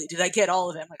 seriously, did I get all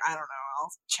of it? I'm like, I don't know.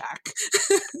 I'll check.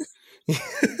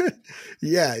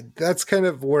 Yeah, that's kind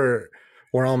of where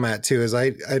I'm at too, is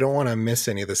I don't want to miss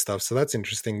any of this stuff. So that's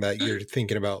interesting that you're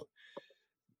thinking about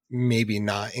maybe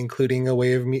not including a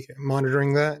way of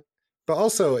monitoring that. But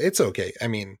also, it's okay. I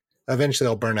mean, eventually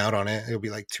I'll burn out on it. It'll be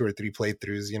like 2 or 3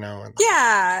 playthroughs, you know? And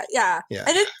yeah. And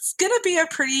it's going to be a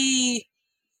pretty...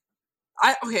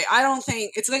 I don't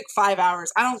think... It's like 5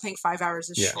 hours. I don't think 5 hours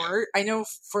is short. I know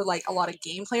for like a lot of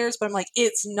game players, but I'm like,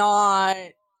 it's not...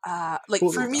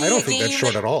 for me, I don't think that's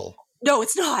short at all. No,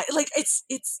 it's not. Like, it's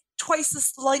twice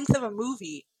the length of a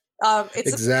movie.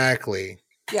 It's exactly.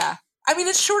 Yeah. I mean,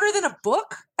 it's shorter than a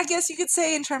book, I guess you could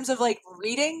say, in terms of like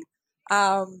reading.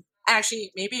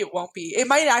 Actually, maybe it won't be. It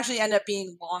might actually end up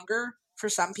being longer for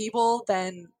some people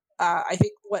than I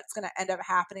think what's going to end up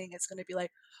happening is going to be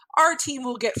like, our team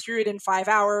will get through it in 5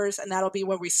 hours, and that'll be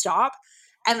where we stop.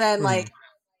 And then like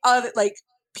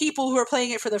people who are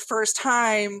playing it for the first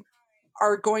time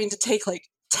are going to take like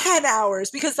 10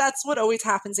 hours, because that's what always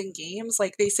happens in games.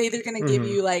 Like they say they're going to give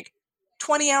you like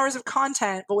 20 hours of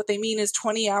content, but what they mean is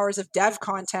 20 hours of dev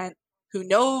content who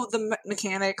know the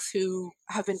mechanics, who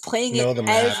have been playing it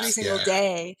every single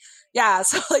day. Yeah.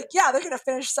 So like, yeah, they're going to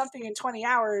finish something in 20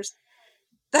 hours.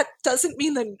 That doesn't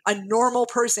mean that a normal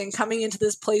person coming into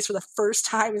this place for the first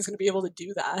time is going to be able to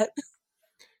do that.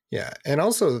 Yeah. And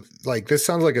also, like, this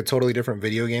sounds like a totally different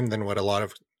video game than what a lot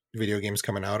of video games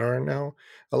coming out are now.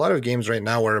 A lot of games right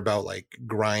now are about like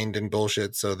grind and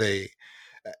bullshit. So they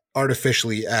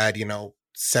artificially add,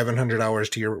 700 hours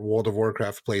to your World of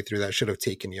Warcraft playthrough that should have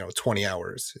taken, 20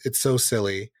 hours. It's so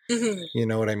silly. You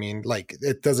know what I mean? Like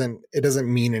it doesn't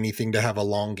mean anything to have a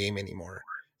long game anymore.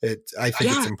 I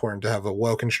think it's important to have a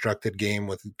well-constructed game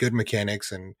with good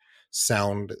mechanics and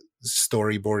sound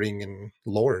storyboarding and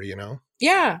lore,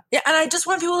 Yeah. And I just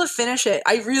want people to finish it.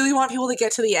 I really want people to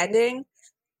get to the ending.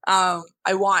 I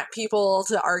want people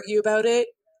to argue about it.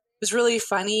 It was really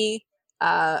funny.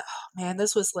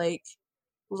 This was like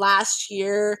last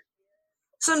year.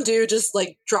 Some dude just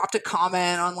like dropped a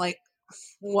comment on like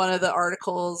one of the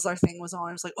articles our thing was on.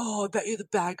 It was like, oh, I bet you the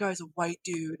bad guy's a white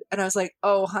dude. And I was like,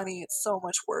 oh, honey, it's so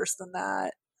much worse than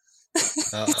that.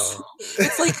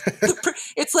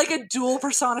 it's like a dual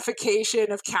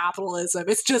personification of capitalism.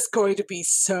 It's just going to be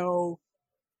so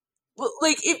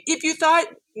like if you thought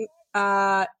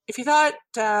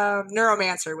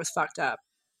Neuromancer was fucked up,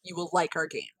 you will like our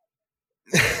game.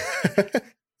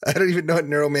 I don't even know what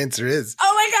Neuromancer is.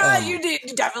 Oh my god, you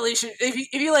definitely should. If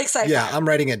you like sci-fi. Yeah, I'm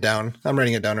writing it down. I'm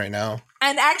writing it down right now.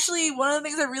 And actually, one of the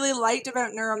things I really liked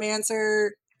about Neuromancer,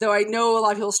 though I know a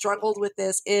lot of people struggled with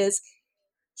this, is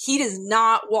he does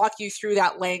not walk you through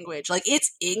that language. Like,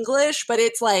 it's English, but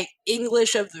it's like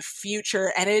English of the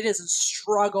future, and it is a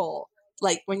struggle.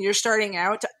 Like, when you're starting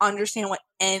out, to understand what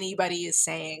anybody is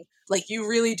saying. Like, you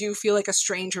really do feel like a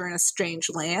stranger in a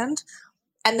strange land.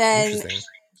 And then,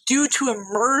 due to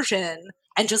immersion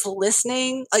and just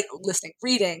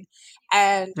reading,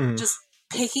 and just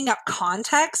picking up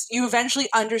context, you eventually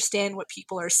understand what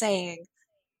people are saying.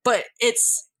 But it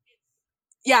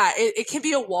can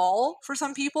be a wall for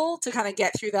some people to kind of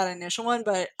get through that initial one.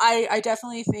 But I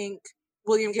definitely think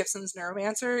William Gibson's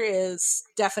Neuromancer is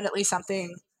definitely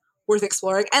something worth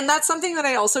exploring. And that's something that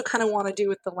I also kind of want to do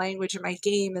with the language in my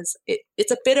game, is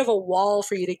it's a bit of a wall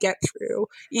for you to get through.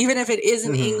 Even if it is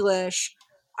in English,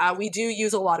 we do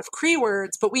use a lot of Cree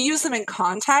words, but we use them in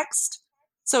context.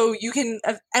 So you can,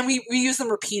 and we use them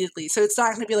repeatedly. So it's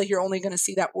not going to be like you're only going to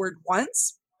see that word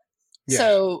once. Yeah.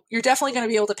 So you're definitely going to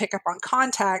be able to pick up on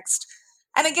context.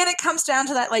 And again, it comes down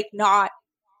to that, like, not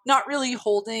really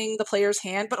holding the player's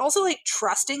hand, but also like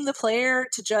trusting the player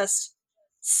to just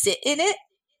sit in it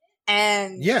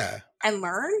and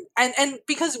learn. And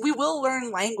because we will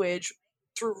learn language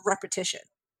through repetition.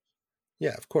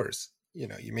 Yeah, of course. You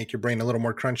make your brain a little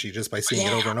more crunchy just by seeing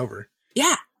it over and over.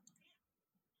 Yeah.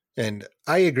 And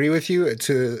I agree with you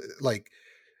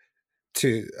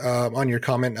on your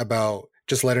comment about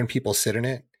just letting people sit in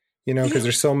it, because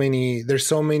there's so many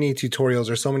tutorials,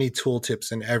 there's so many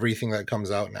tooltips and everything that comes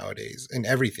out nowadays, and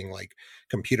everything like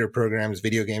computer programs,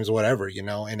 video games, whatever,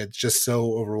 and it's just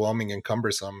so overwhelming and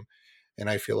cumbersome. And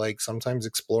I feel like sometimes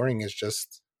exploring is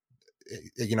just,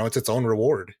 it's its own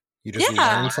reward. You just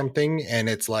learn something, and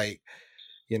it's like,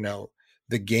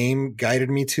 the game guided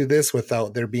me to this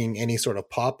without there being any sort of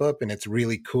pop-up, and it's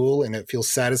really cool, and it feels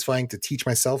satisfying to teach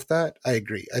myself that. I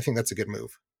agree. I think that's a good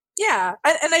move. Yeah.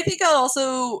 And I think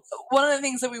also one of the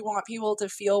things that we want people to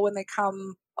feel when they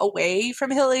come away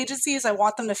from Hill Agency is I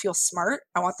want them to feel smart.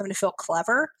 I want them to feel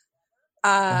clever.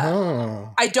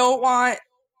 I don't want...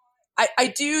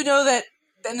 I do know that,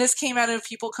 and this came out of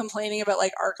people complaining about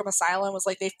like Arkham Asylum, was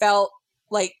like they felt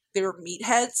like they were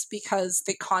meatheads because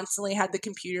they constantly had the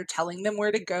computer telling them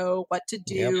where to go, what to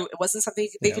do. Yep. It wasn't something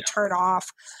they could turn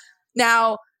off.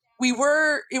 Now,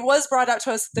 it was brought up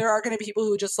to us, there are going to be people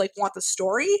who just like want the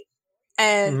story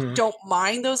and don't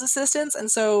mind those assistants. And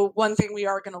so one thing we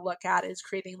are going to look at is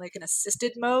creating like an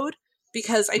assisted mode,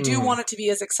 because I do want it to be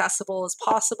as accessible as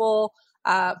possible.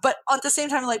 But at the same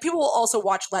time, like, people will also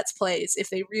watch Let's Plays if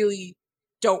they really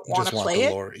don't want to play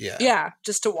it. Lore,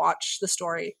 just to watch the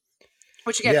story.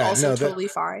 Which again, totally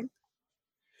fine.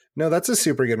 No, that's a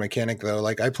super good mechanic though.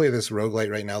 Like, I play this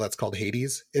roguelite right now that's called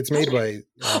Hades. It's made by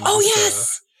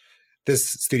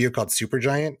this studio called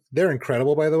Supergiant. They're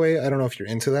incredible, by the way. I don't know if you're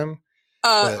into them.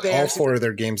 But all 4 of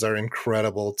their games are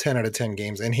incredible. 10 out of 10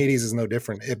 games, and Hades is no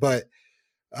different. But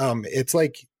it's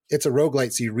like it's a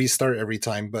roguelite, so you restart every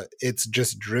time, but it's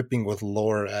just dripping with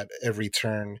lore at every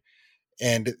turn.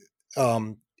 And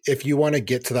if you want to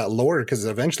get to that lore, because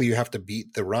eventually you have to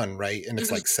beat the run, right? And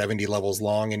it's like 70 levels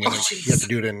long, and you have to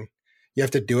do it you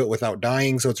have to do it without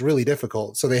dying, so it's really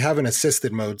difficult. So they have an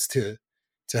assisted modes to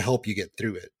help you get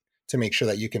through it, to make sure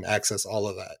that you can access all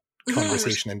of that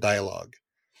conversation and dialogue.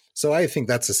 So I think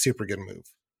that's a super good move.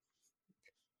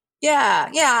 Yeah,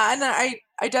 and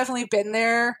I definitely been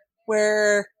there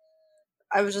where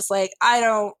I was just like, I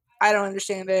don't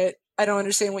understand it. I don't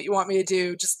understand what you want me to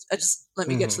do. Just let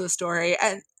me get to the story.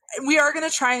 And we are going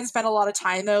to try and spend a lot of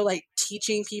time though, like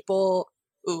teaching people.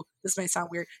 Ooh, this may sound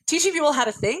weird. Teaching people how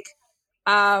to think.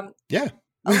 Yeah,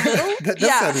 a little. That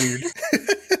does sound weird.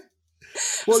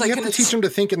 Well, you have to teach them to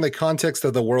think in the context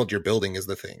of the world you're building is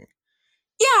the thing.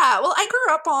 Yeah, well, I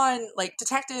grew up on like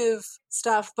detective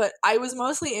stuff, but I was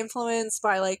mostly influenced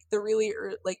by like the really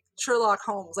like Sherlock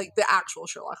Holmes, like the actual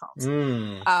Sherlock Holmes.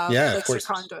 Yeah, like of course.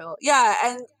 Sir Conan Doyle. Yeah,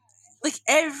 and like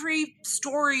every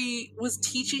story was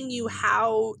teaching you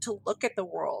how to look at the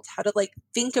world, how to like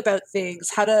think about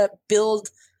things, how to build,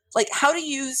 like how to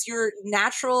use your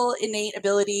natural innate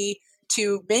ability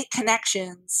to make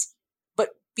connections, but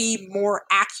be more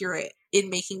accurate in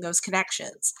making those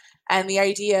connections. And the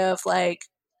idea of like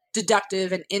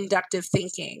deductive and inductive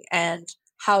thinking and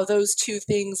how those two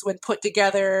things when put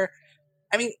together,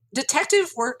 I mean,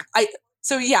 detective work,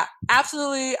 so yeah,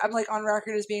 absolutely, I'm like on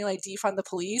record as being like defund the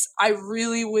police. I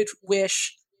really would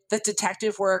wish that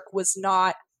detective work was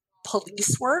not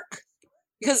police work,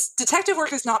 because detective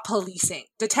work is not policing.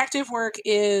 Detective work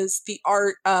is the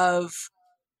art of,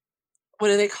 what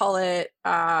do they call it,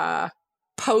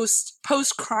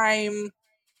 post-crime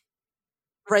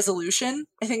resolution,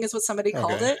 I think is what somebody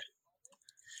called it.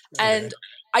 And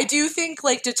I do think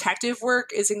like detective work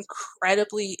is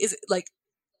like,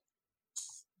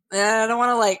 I don't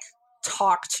want to like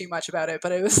talk too much about it,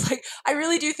 but it was like, I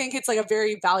really do think it's like a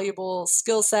very valuable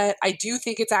skill set. I do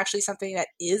think it's actually something that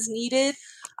is needed.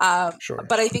 Sure.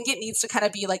 But I think it needs to kind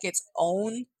of be like its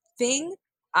own thing.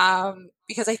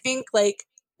 Because I think like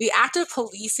the act of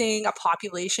policing a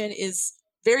population is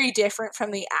very different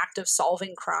from the act of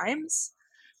solving crimes.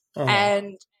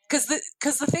 And because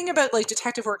the thing about like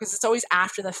detective work is it's always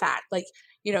after the fact. Like,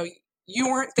 you know, you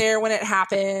weren't there when it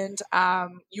happened.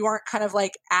 You aren't kind of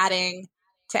like adding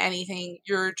to anything.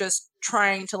 You're just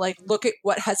trying to like look at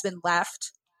what has been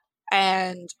left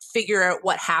and figure out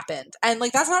what happened. And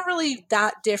like that's not really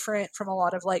that different from a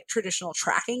lot of like traditional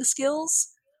tracking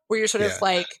skills, where you're sort of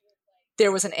like,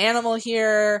 there was an animal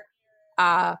here.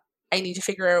 I need to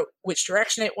figure out which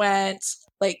direction it went.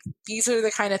 Like these are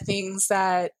the kind of things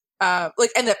that like,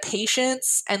 and the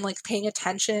patience and like paying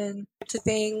attention to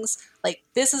things, like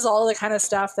this is all the kind of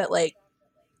stuff that like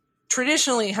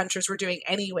traditionally hunters were doing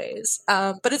anyways.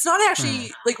 But it's not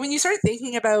actually like, when you start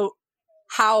thinking about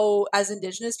how as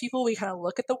Indigenous people we kind of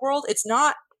look at the world, it's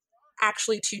not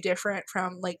actually too different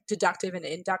from like deductive and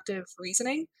inductive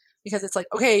reasoning, because it's like,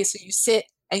 okay, so you sit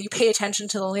and you pay attention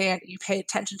to the land, you pay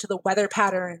attention to the weather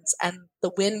patterns and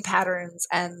the wind patterns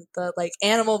and the like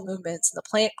animal movements and the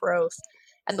plant growth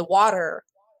and the water.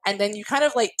 And then you kind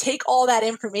of like take all that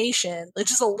information, like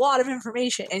just a lot of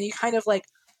information, and you kind of like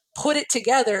put it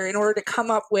together in order to come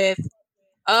up with,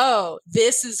 oh,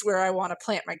 this is where I want to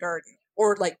plant my garden,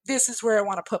 or like this is where I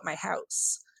want to put my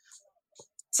house.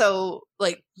 So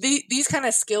like these kind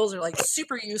of skills are like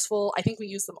super useful. I think we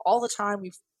use them all the time.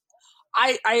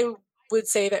 I would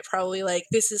say that probably like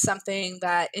this is something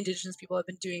that Indigenous people have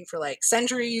been doing for like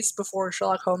centuries before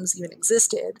Sherlock Holmes even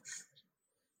existed.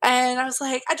 And I was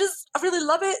like, I really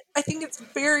love it. I think it's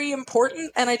very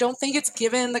important, and I don't think it's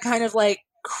given the kind of like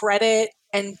credit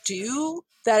and due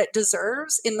that it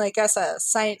deserves in like, guess, a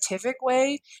scientific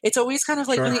way. It's always kind of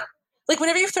like, like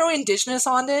whenever you throw Indigenous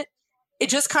on it, it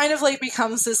just kind of like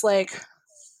becomes this like,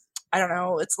 I don't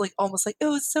know, it's like almost like,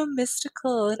 oh, it's so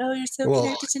mystical, and oh, you're so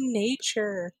connected to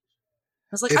nature.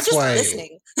 I was like, I'm just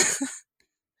listening.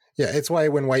 Yeah, it's why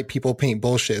when white people paint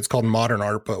bullshit, it's called modern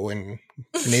art, but when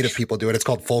Native people do it, it's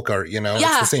called folk art, you know?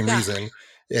 It's the same reason.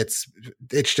 It's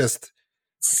just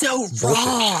so bullshit.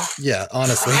 Raw. Yeah,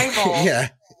 honestly. Yeah,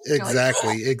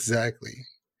 exactly, exactly.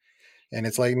 And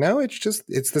it's like, no, it's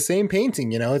the same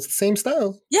painting, you know? It's the same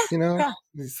style. Yeah. You know?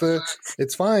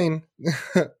 It's fine.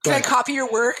 Can I copy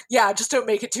your work? Yeah, just don't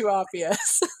make it too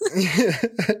obvious.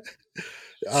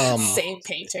 Same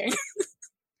painting.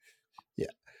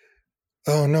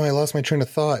 Oh no, I lost my train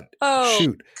of thought. Oh,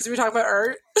 shoot! Because we were talking about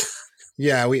art.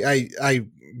 Yeah, I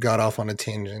got off on a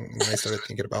tangent and I started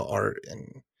thinking about art,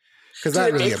 and because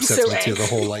that really upsets me too. The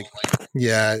whole like,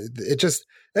 yeah, it just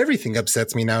everything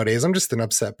upsets me nowadays. I'm just an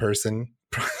upset person.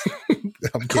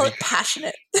 I'm Call kidding. it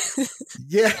passionate.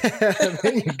 Yeah,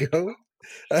 there you go.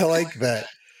 I like that.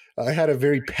 I had a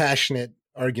very passionate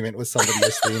argument with somebody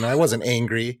yesterday, and I wasn't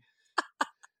angry.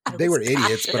 They were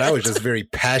idiots, but I was just very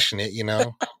passionate, you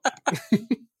know.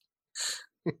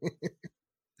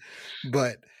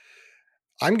 But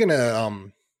I'm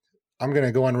gonna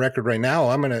go on record right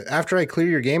now. After I clear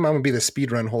your game, I'm gonna be the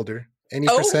speedrun holder. Any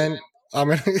percent, I'm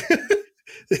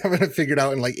gonna figure it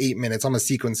out in like 8 minutes. I'm gonna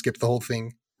sequence skip the whole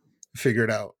thing, figure it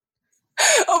out.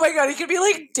 Oh my god, he could be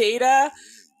like Data.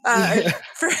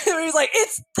 He's like,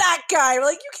 it's that guy. We're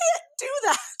like, you can't do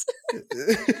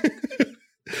that.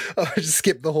 I'll just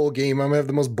skip the whole game. I'm gonna have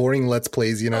the most boring Let's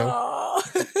Plays, you know.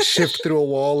 Shift through a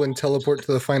wall and teleport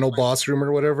to the final boss room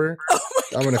or whatever.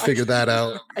 I'm gonna figure that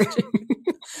out.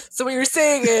 So what you're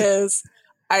saying is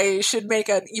I should make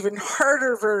an even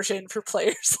harder version for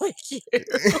players like you.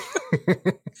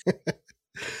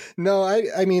 No,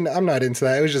 I mean, I'm not into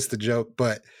that. It was just a joke,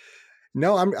 but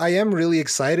no, I am really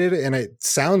excited, and it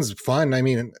sounds fun. I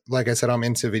mean, like I said, I'm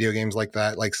into video games like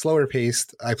that, like slower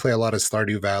paced. I play a lot of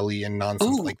Stardew Valley and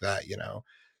nonsense like that, you know.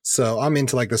 So I'm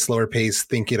into like the slower pace,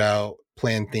 think it out,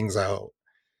 plan things out,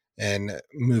 and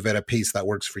move at a pace that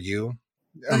works for you.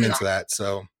 I'm into that.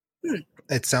 So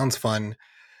it sounds fun.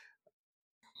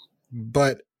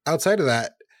 But outside of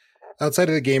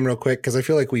the game real quick, because I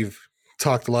feel like we've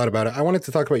talked a lot about it, I wanted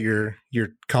to talk about your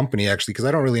company actually, because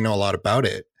I don't really know a lot about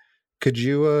it. Could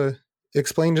you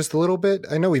explain just a little bit?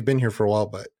 I know we've been here for a while,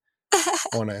 but I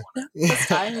want to. That's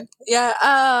fine.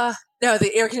 Yeah. No,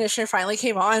 the air conditioner finally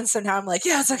came on, so now I'm like,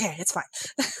 yeah, it's okay, it's fine.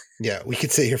 Yeah, we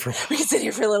could sit here for a while. We could sit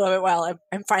here for a little bit while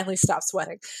I'm finally stopped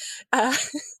sweating.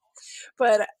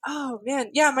 But oh man,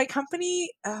 yeah, my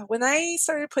company. When I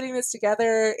started putting this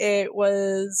together,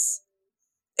 it's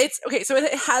okay. So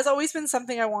it has always been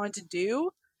something I wanted to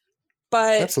do,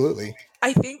 but absolutely.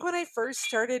 I think when I first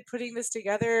started putting this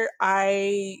together,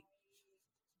 I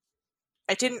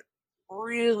didn't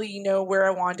really know where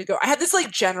I wanted to go. I had this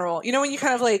like general, you know, when you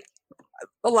kind of like,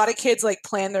 a lot of kids like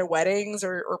plan their weddings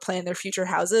or plan their future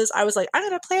houses. I was like, I'm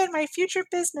going to plan my future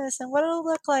business and what it'll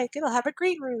look like. It'll have a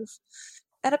green roof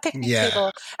and a picnic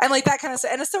table and like that kind of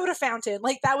stuff, and a soda fountain.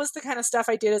 Like that was the kind of stuff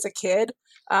I did as a kid.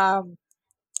 I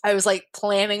was like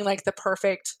planning like the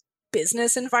perfect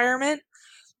business environment.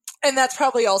 And that's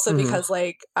probably also because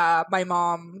like my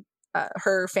mom,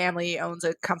 her family owns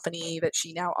a company that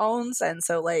she now owns. And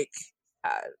so like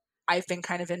I've been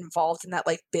kind of involved in that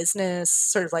like business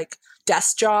sort of like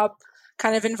desk job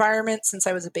kind of environment since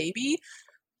I was a baby.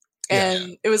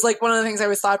 And it was like one of the things I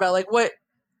always thought about, like what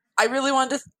I really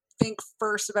wanted to think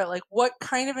first about, like what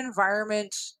kind of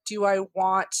environment do I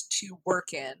want to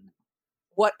work in?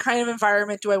 What kind of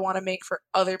environment do I want to make for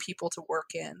other people to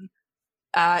work in?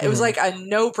 It was like a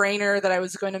no-brainer that I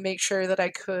was going to make sure that I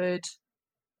could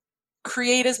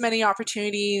create as many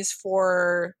opportunities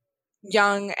for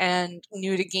young and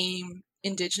new to game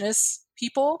Indigenous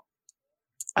people,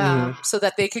 so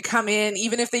that they could come in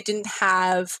even if they didn't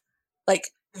have like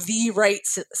the right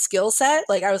skill set.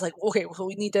 Like I was like, okay, well,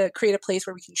 we need to create a place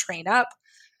where we can train up.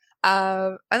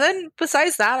 And then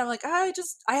besides that, I'm like, I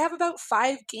have about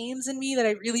 5 games in me that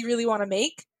I really, really want to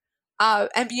make.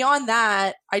 And beyond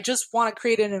that, I just want to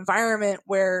create an environment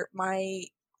where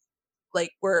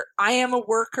where I am a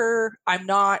worker. I'm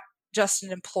not just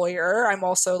an employer. I'm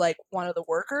also like one of the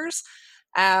workers.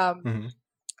 And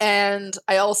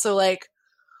I also like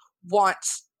want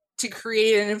to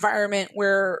create an environment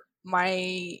where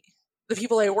the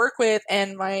people I work with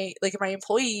and my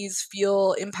employees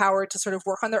feel empowered to sort of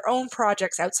work on their own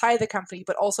projects outside the company,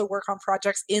 but also work on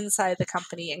projects inside the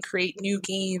company and create new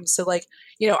games. So like,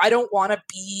 you know, I don't want to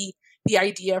be the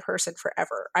idea person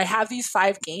forever. I have these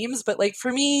 5 games, but like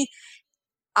for me,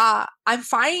 I'm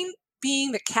fine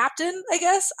being the captain, I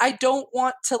guess. I don't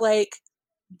want to like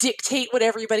dictate what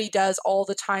everybody does all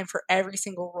the time for every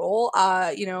single role.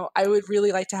 You know, I would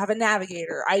really like to have a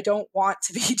navigator. I don't want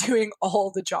to be doing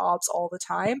all the jobs all the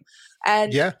time.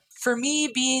 And for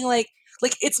me, being like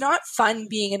it's not fun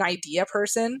being an idea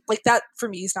person. Like that for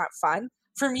me is not fun.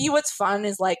 For me, what's fun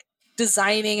is like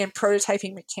designing and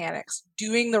prototyping mechanics,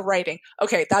 doing the writing.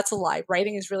 Okay, that's a lie.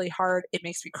 Writing is really hard. It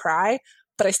makes me cry,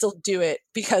 but I still do it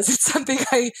because it's something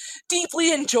I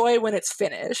deeply enjoy when it's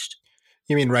finished.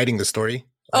 You mean writing the story?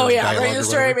 Oh yeah, writing the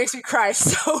story makes me cry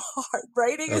so hard.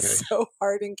 Writing is so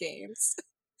hard in games.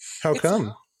 How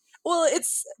come? Well,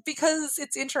 it's because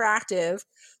it's interactive.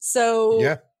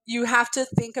 So you have to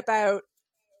think about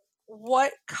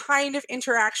what kind of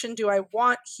interaction do I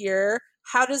want here?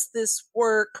 How does this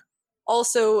work?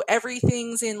 Also,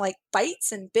 everything's in like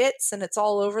bytes and bits and it's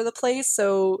all over the place.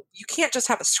 So you can't just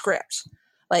have a script.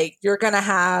 Like you're going to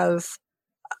have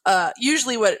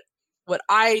usually what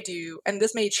I do, and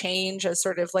this may change as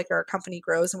sort of like our company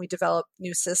grows and we develop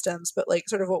new systems, but like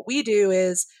sort of what we do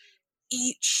is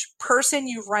each person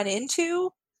you run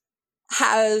into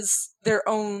has their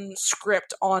own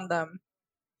script on them.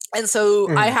 And so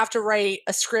I have to write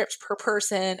a script per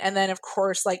person. And then of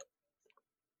course, like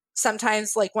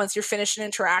sometimes like once you're finished an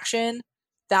interaction,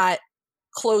 that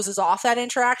closes off that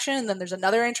interaction. And then there's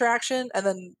another interaction. And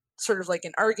then sort of like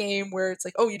in our game where it's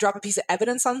like, oh, you drop a piece of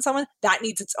evidence on someone, that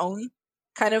needs its own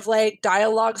kind of like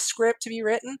dialogue script to be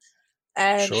written.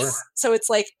 And so it's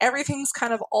like everything's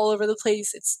kind of all over the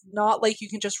place. It's not like you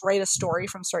can just write a story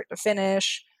from start to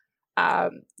finish.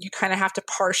 You kind of have to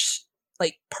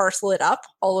parcel it up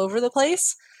all over the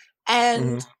place.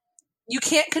 And you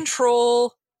can't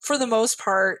control, for the most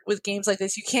part with games like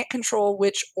this, you can't control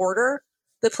which order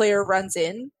the player runs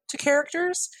in to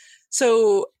characters.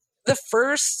 So the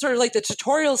first sort of like the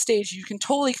tutorial stage, you can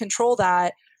totally control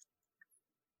that.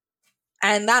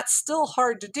 And that's still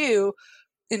hard to do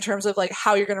in terms of like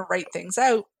how you're going to write things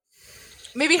out.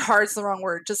 Maybe hard's the wrong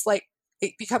word. Just like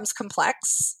it becomes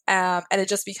complex, and it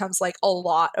just becomes like a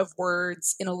lot of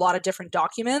words in a lot of different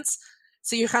documents.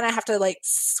 So you kind of have to like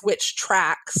switch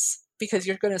tracks because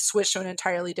you're going to switch to an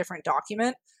entirely different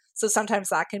document. So sometimes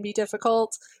that can be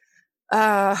difficult.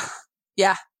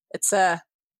 Yeah, it's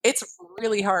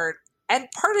really hard. And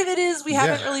part of it is we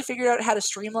haven't really figured out how to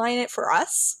streamline it for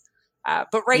us.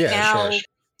 But right now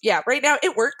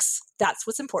it works. That's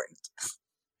what's important.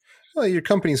 Well, your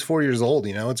company's 4 years old,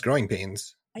 it's growing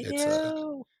pains. I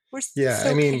know. We're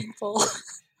so painful.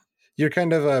 You're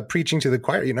kind of preaching to the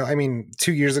choir,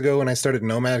 2 years ago when I started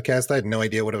Nomadcast, I had no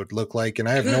idea what it would look like. And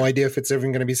I have no idea if it's ever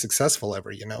going to be successful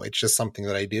ever. It's just something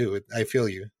that I do. I feel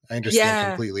you. I understand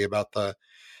completely about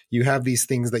you have these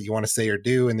things that you want to say or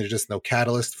do, and there's just no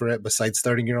catalyst for it besides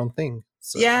starting your own thing.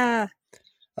 So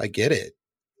I get it.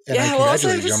 And I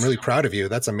congratulate you. I'm really proud of you.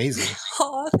 That's amazing.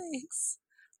 Oh, thanks.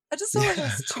 I just feel like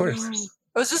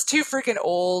I was just too freaking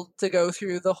old to go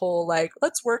through the whole, like,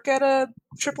 let's work at a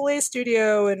AAA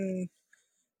studio and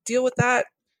deal with that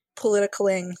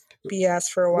politicaling BS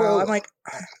for a while. I'm like...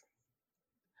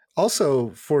 Also,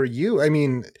 for you, I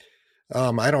mean,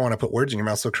 I don't want to put words in your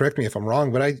mouth, so correct me if I'm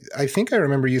wrong, but I think I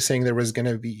remember you saying there was going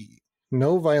to be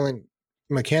no violent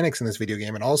mechanics in this video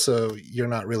game, and also you're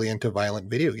not really into violent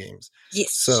video games.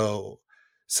 Yes. So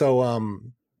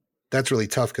that's really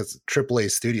tough because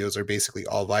AAA studios are basically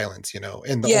all violence, and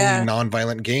the only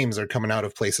non-violent games are coming out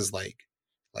of places like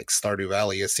Stardew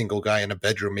Valley, a single guy in a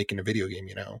bedroom making a video game,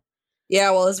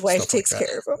 Yeah, well, his wife takes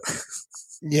care of him.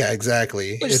 Yeah,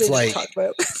 exactly. Which it's like, talk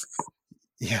about.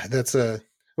 Yeah, that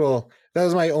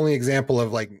was my only example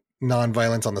of like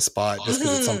non-violence on the spot, just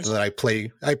because it's something that I play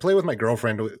with my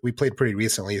girlfriend. We played pretty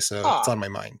recently, so it's on my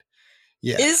mind.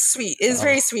 Yeah, it is sweet. It is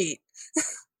very sweet.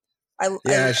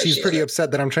 She's pretty upset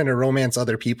that I'm trying to romance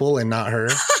other people and not her.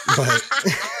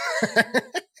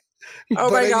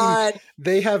 But my God,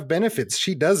 they have benefits.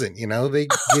 She doesn't. They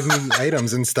give me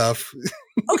items and stuff.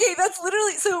 Okay, that's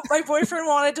literally. So my boyfriend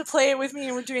wanted to play it with me,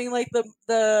 and we're doing like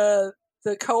the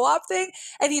co-op thing,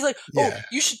 and he's like, "Oh,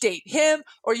 you should date him,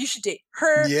 or you should date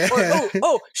her, or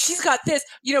oh, she's got this,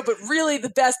 but really the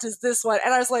best is this one."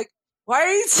 And I was like, why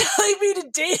are you telling me to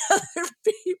date other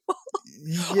people?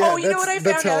 Yeah, you know what I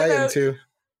found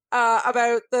out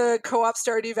about the co-op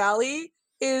Stardew Valley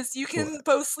is you can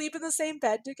both sleep in the same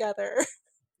bed together.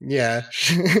 Yeah,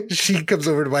 she comes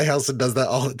over to my house and does that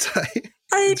all the time.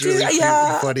 It's really cute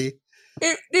and funny.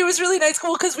 It was really nice,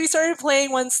 cool, because we started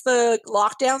playing once the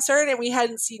lockdown started, and we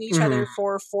hadn't seen each other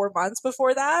for 4 months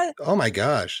before that. Oh my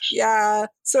gosh. Yeah.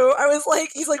 So I was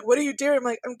like, he's like, what are you doing? I'm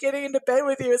like, I'm getting into bed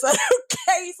with you. Is that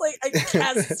okay? He's like, I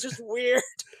guess it's just weird.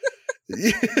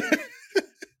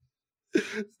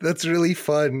 That's really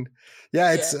fun.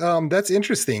 Yeah, it's that's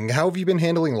interesting. How have you been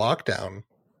handling lockdown?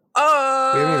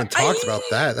 We haven't even talked about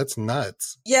that. That's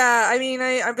nuts. Yeah, I mean,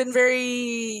 I've been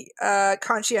very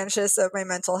conscientious of my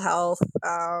mental health.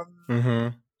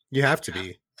 You have to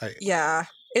be. Yeah,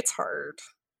 it's hard.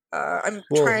 I'm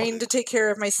trying to take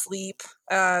care of my sleep.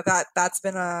 That's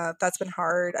been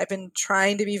hard. I've been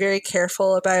trying to be very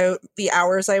careful about the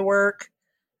hours I work.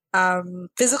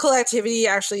 Physical activity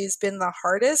actually has been the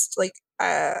hardest. Like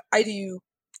I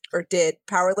did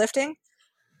powerlifting,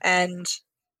 and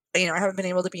I haven't been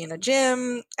able to be in a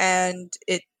gym, and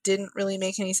it didn't really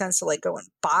make any sense to like go and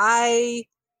buy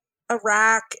a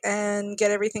rack and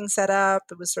get everything set up.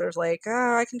 It was sort of like,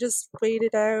 I can just wait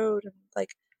it out, and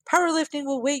like powerlifting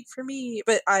will wait for me.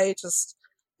 But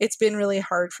it's been really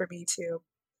hard for me to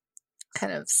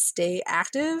kind of stay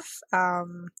active.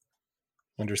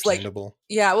 Understandable.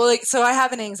 So I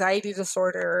have an anxiety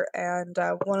disorder, and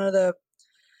one of the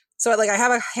So like I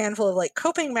have a handful of like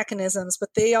coping mechanisms, but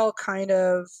they all kind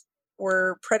of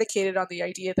were predicated on the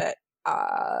idea that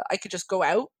I could just go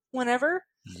out whenever.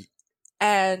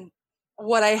 And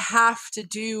what I have to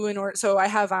do in order, so I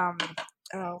have what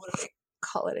do I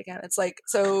call it again? It's like,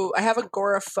 so I have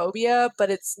agoraphobia,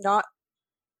 but it's not,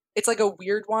 it's like a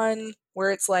weird one where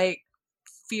it's like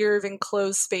fear of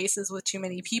enclosed spaces with too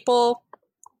many people.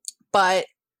 But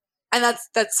and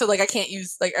that's so like I can't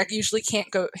use, like I usually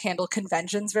can't go handle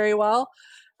conventions very well.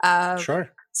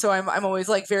 Sure. So I'm always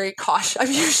like very cautious. I'm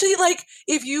usually like,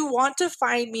 if you want to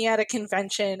find me at a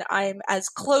convention, I'm as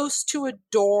close to a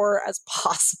door as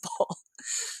possible.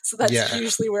 So that's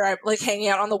usually where I'm like hanging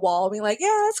out on the wall, being like,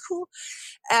 yeah, that's cool.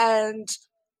 And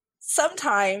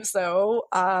sometimes though,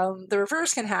 the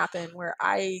reverse can happen where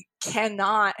I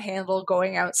cannot handle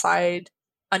going outside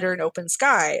under an open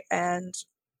sky. And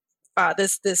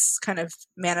this kind of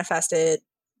manifested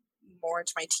more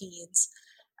into my teens.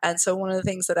 And so one of the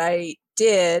things that I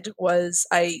did was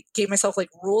I gave myself like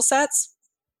rule sets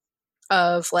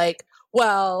of like,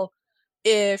 well,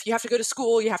 if you have to go to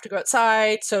school, you have to go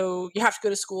outside. So you have to go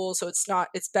to school. So it's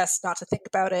best not to think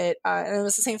about it. And it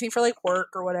was the same thing for like work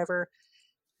or whatever.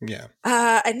 Yeah.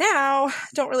 And now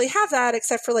don't really have that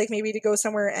except for like maybe to go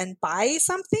somewhere and buy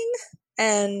something.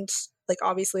 And like,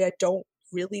 obviously I don't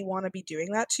really want to be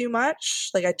doing that too much.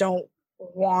 Like I don't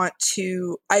want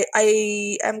to,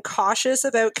 I am cautious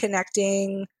about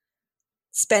connecting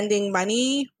spending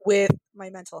money with my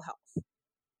mental health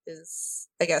is,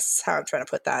 I guess, how I'm trying to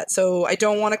put that. So I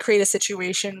don't want to create a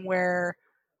situation where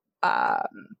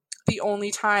the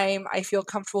only time I feel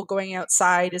comfortable going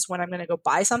outside is when I'm going to go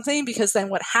buy something, because then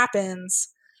what happens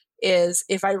is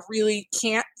if I really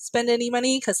can't spend any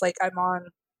money, because like I'm on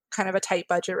kind of a tight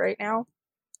budget right now.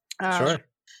 Sure.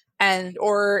 And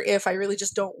or if I really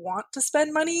just don't want to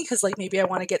spend money because like maybe I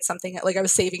want to get something, like I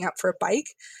was saving up for a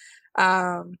bike,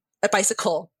 a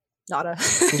bicycle, not a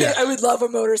I would love a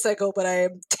motorcycle, but I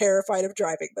am terrified of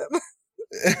driving them.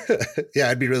 Yeah,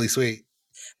 it'd be really sweet.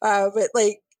 But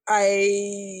like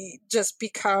I just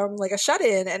become like a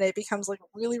shut-in, and it becomes like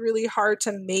really, really hard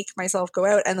to make myself go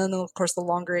out. And then of course the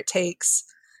longer it takes,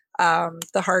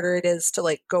 the harder it is to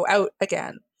like go out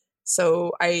again.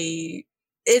 So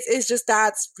it's just,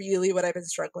 that's really what I've been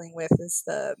struggling with, is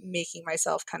the making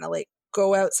myself kind of like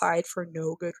go outside for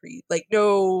no good reason, like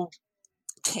no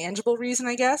tangible reason,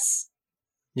 I guess.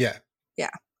 Yeah. Yeah.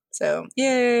 So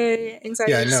yay,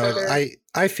 anxiety. Yeah, no,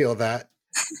 I feel that.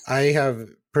 I have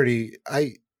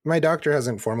my doctor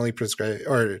hasn't formally prescribed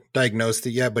or diagnosed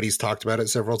it yet, but he's talked about it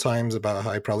several times about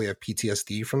how I probably have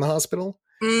PTSD from the hospital.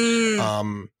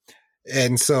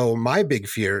 And so my big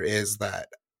fear is that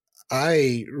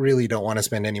I really don't want to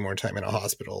spend any more time in a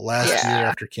hospital. Last year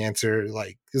after cancer,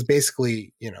 like, it was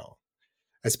basically,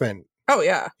 I spent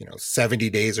 70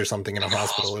 days or something in a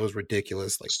hospital. It was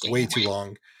ridiculous, like way too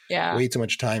long. Yeah. Way too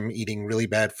much time eating really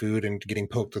bad food and getting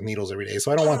poked with needles every day. So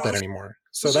I don't want that anymore.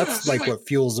 So that's like what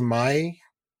fuels my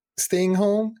staying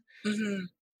home. Mm-hmm.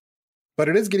 But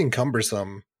it is getting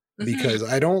cumbersome because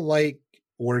I don't like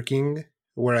working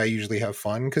where I usually have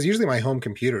fun. Because usually my home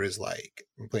computer is like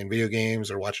I'm playing video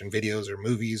games or watching videos or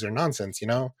movies or nonsense,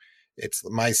 It's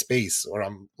my space, or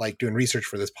I'm like doing research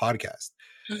for this podcast.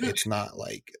 It's not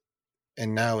like,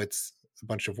 and now it's a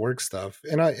bunch of work stuff.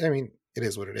 And I mean, it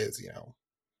is what it is,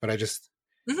 But I just,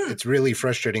 it's really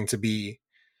frustrating to be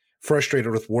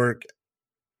frustrated with work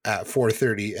at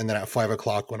 4:30 and then at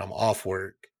 5:00 when I'm off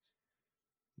work,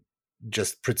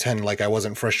 just pretend like I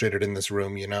wasn't frustrated in this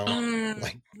room,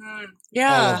 Like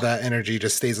all of that energy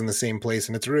just stays in the same place.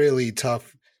 And it's really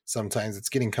tough. Sometimes it's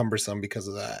getting cumbersome because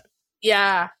of that.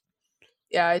 Yeah.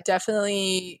 Yeah. I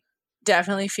definitely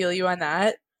feel you on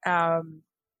that.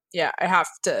 Yeah,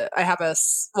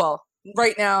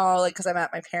 right now, like, cause I'm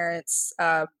at my parents',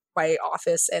 my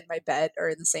office and my bed are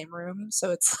in the same room. So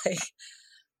it's like,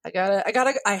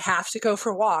 I have to go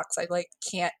for walks. I like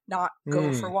can't not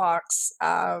go for walks.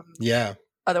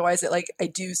 Otherwise I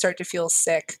do start to feel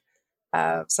sick.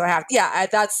 So I have,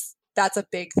 that's a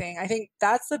big thing. I think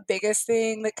that's the biggest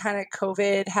thing that kind of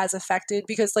COVID has affected,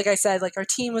 because like I said, like our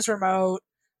team was remote,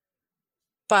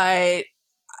 but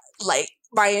like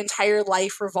my entire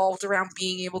life revolved around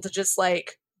being able to just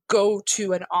like go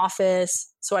to an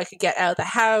office so I could get out of the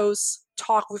house,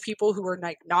 talk with people who were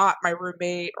like not my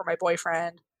roommate or my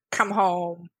boyfriend, come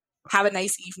home, have a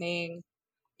nice evening,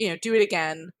 do it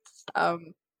again.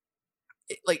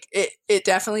 It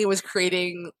definitely was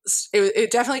creating,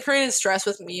 it definitely created stress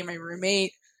with me and my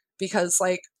roommate, because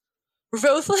like we're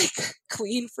both like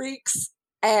clean freaks.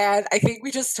 And I think we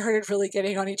just started really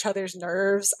getting on each other's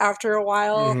nerves after a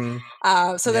while.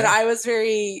 Mm-hmm. Then I was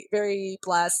very, very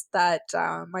blessed that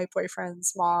my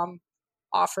boyfriend's mom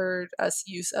offered us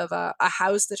use of a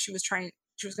house that she was going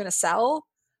to sell,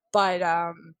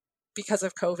 but because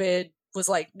of COVID was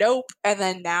like, nope. And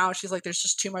then now she's like, there's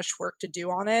just too much work to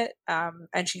do on it.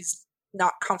 And she's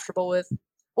not comfortable with,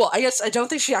 well, I guess I don't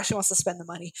think she actually wants to spend the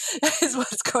money is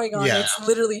what's going on. Yeah. It's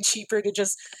literally cheaper to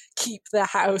just keep the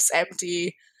house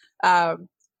empty.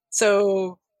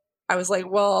 So I was like,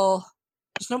 well,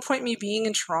 there's no point in me being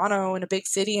in Toronto in a big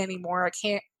city anymore. I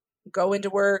can't go into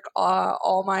work.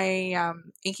 All my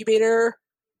incubator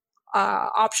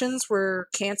options were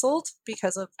canceled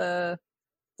because of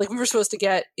we were supposed to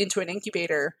get into an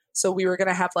incubator. So we were going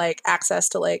to have like access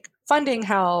to like funding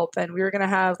help, and we were going to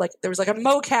have like, there was like a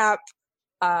mocap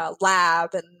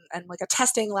lab and like a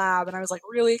testing lab. And I was like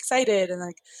really excited. And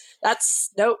like,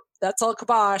 that's all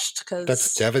kiboshed because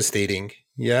that's devastating.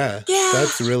 Yeah.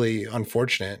 That's really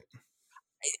unfortunate.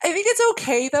 I think it's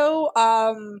okay though.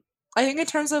 I think in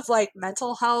terms of like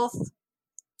mental health,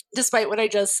 despite what I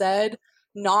just said,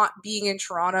 not being in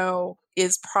Toronto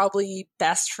is probably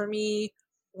best for me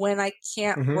when I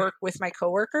can't work with my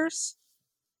coworkers.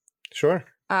 Sure.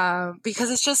 Because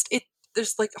it's just,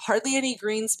 there's like hardly any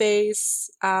green space.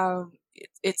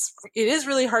 It is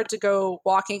really hard to go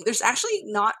walking. There's actually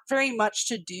not very much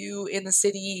to do in the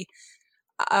city,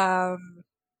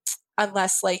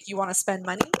 unless like you want to spend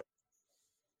money.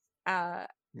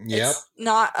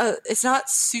 It's not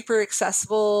super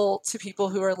accessible to people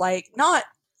who are like not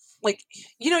like,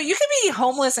 you can be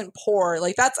homeless and poor.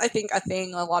 Like that's, I think, a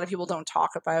thing a lot of people don't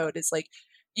talk about is like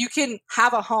you can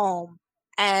have a home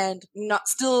and not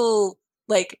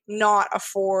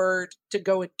afford to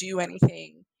go and do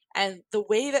anything. And the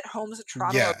way that homes in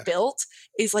Toronto are built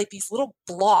is like these little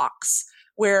blocks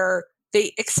where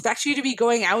they expect you to be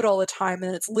going out all the time,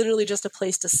 and it's literally just a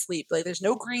place to sleep. Like there's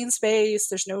no green space.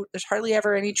 There's hardly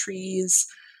ever any trees.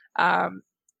 And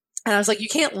I was like, you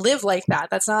can't live like that.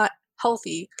 That's not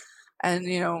healthy. And,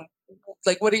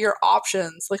 like, what are your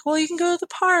options? Like, well, you can go to the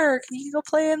park and you can go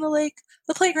play in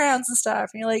the playgrounds and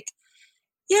stuff. And you're like,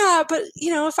 yeah, but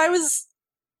if I was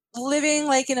living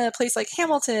like in a place like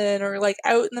Hamilton or like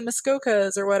out in the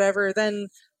Muskokas or whatever, then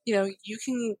you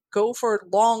can go for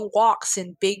long walks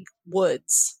in big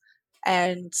woods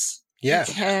and you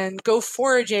can go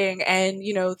foraging, and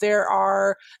there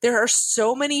are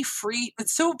so many free,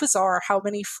 it's so bizarre how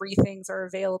many free things are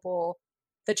available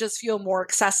that just feel more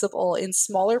accessible in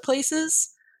smaller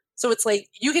places. So it's like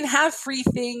you can have free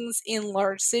things in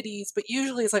large cities, but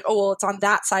usually it's like, oh well, it's on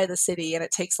that side of the city and it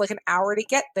takes like an hour to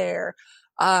get there.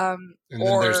 And then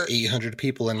there's 800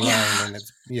 people in line, and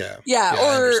it's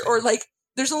or like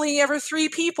there's only ever 3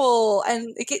 people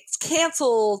and it gets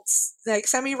canceled like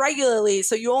semi-regularly,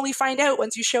 so you only find out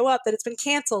once you show up that it's been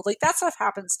canceled. Like that stuff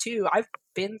happens too. I've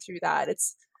been through that.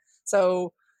 It's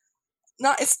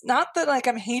not that like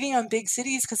I'm hating on big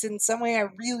cities, because in some way I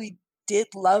really did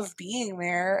love being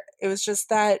there. It was just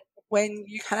that when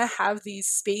you kind of have these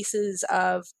spaces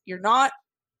of you're not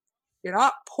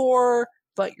poor,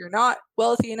 but you're not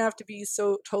wealthy enough to be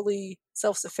so totally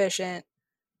self-sufficient,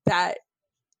 that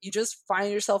you just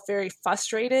find yourself very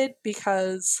frustrated,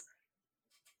 because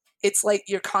it's like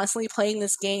you're constantly playing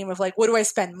this game of like, what do I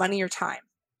spend, money or time?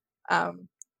 And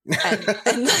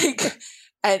like,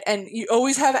 and you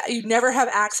never have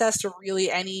access to really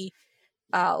any,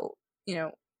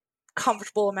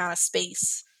 comfortable amount of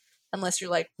space unless you're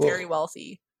like very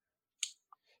wealthy.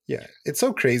 Yeah. It's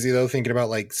so crazy though, thinking about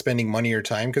like spending money or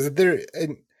time, because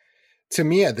to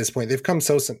me at this point, they've become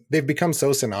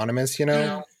so synonymous,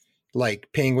 like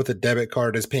paying with a debit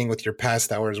card is paying with your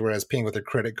past hours, whereas paying with a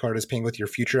credit card is paying with your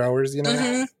future hours,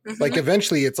 like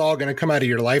eventually it's all going to come out of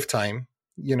your lifetime,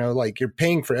 like you're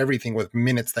paying for everything with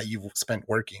minutes that you've spent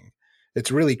working.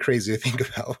 It's really crazy to think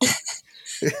about.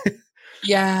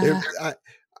 Yeah.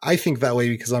 I think that way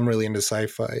because I'm really into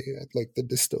sci-fi, like the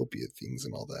dystopia things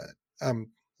and all that.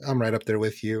 I'm right up there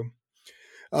with you.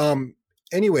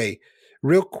 Anyway,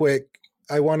 real quick,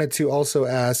 I wanted to also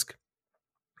ask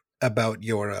about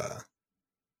your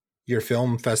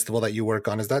film festival that you work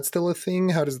on. Is that still a thing?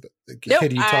 How does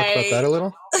could you talk about that a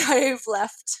little? I've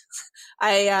left.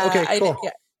 Okay, cool.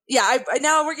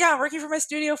 I'm working for my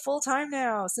studio full time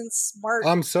now since March.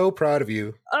 I'm so proud of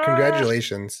you.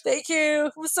 Congratulations. Thank you.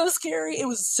 It was so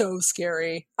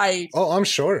scary. I'm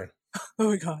sure. Oh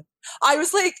my God. I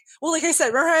was like, well, like I said,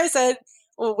 remember how I said,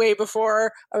 well, way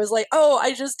before, I was like, oh,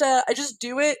 I just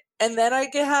do it and then I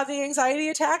have the anxiety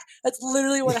attack. That's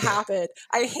literally what happened.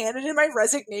 I handed in my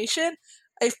resignation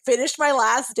I finished my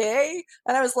last day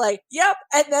and I was like, yep.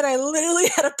 And then I literally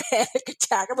had a panic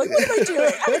attack. I'm like, what am I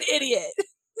doing? I'm an idiot.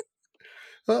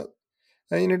 Well,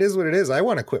 I mean, it is what it is. I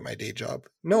want to quit my day job.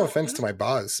 No offense to my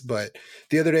boss, but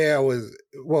the other day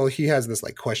he has this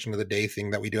like question of the day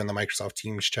thing that we do in the Microsoft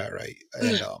Teams chat, right?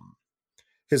 And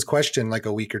his question like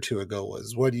a week or two ago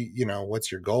was,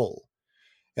 what's your goal?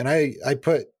 And I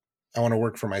put, I want to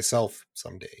work for myself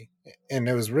someday. And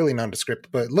it was really nondescript,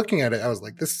 but looking at it, I was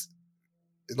like, this,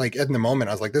 like in the moment,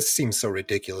 I was like, this seems so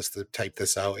ridiculous to type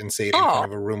this out and say it in front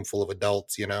of a room full of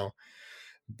adults,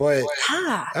 But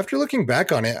after looking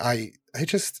back on it, I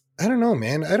don't know,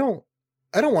 man. I don't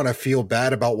want to feel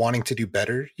bad about wanting to do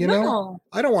better, know?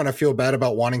 I don't want to feel bad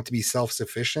about wanting to be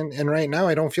self-sufficient. And right now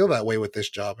I don't feel that way with this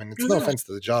job. And it's no offense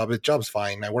to the job. The job's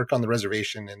fine. I work on the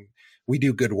reservation and we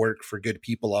do good work for good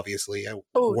people, obviously. I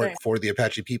work for the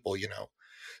Apache people,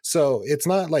 So it's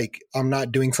not like I'm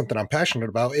not doing something I'm passionate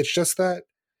about. It's just that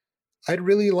I'd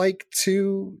really like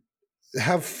to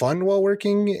have fun while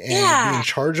working and be in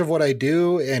charge of what I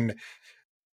do. And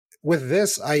with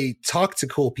this, I talk to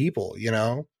cool people,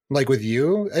 like with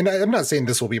you. And I'm not saying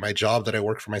this will be my job that I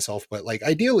work for myself, but like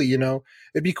ideally,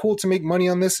 it'd be cool to make money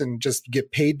on this and just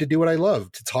get paid to do what I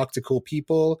love, to talk to cool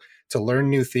people, to learn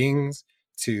new things,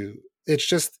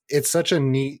 it's such a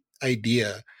neat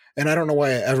idea. And I don't know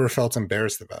why I ever felt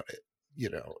embarrassed about it.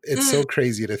 It's so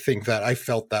crazy to think that I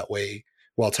felt that way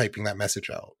while typing that message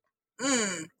out.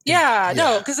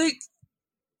 No, because I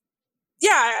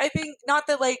think not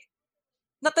that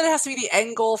it has to be the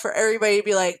end goal for everybody to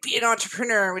be like, be an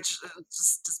entrepreneur, which is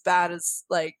just as bad as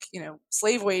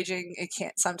slave waging. It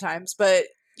can't sometimes, but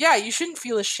yeah, you shouldn't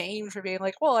feel ashamed for being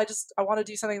like, well, I want to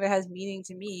do something that has meaning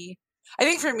to me. I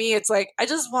think for me, it's like, I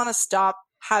just want to stop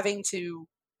having to,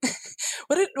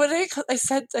 I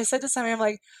said to somebody, I'm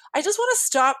like, I just want to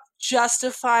stop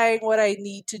justifying what I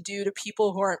need to do to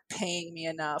people who aren't paying me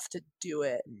enough to do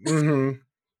it.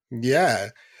 Yeah.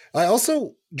 I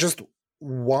also just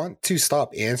want to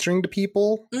stop answering to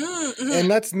people. And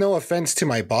that's no offense to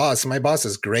my boss. My boss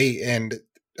is great. And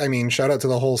I mean, shout out to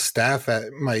the whole staff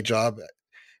at my job,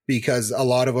 because a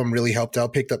lot of them really helped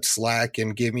out, picked up slack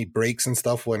and gave me breaks and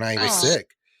stuff when I was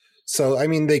sick. So, I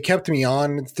mean, they kept me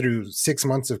on through 6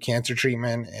 months of cancer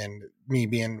treatment and me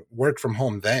being work from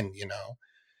home then,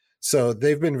 So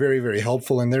they've been very, very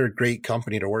helpful and they're a great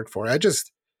company to work for. I'm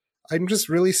just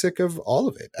really sick of all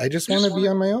of it. I just want to be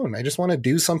on my own. I just want to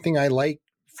do something I like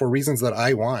for reasons that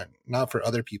I want, not for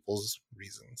other people's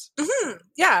reasons.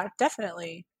 Yeah,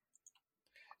 definitely.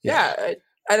 Yeah.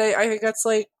 And I think that's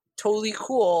like totally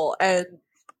cool. And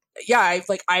yeah,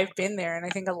 I've been there, and I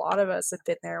think a lot of us have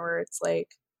been there where it's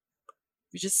like,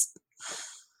 we just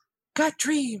got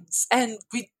dreams and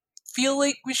we feel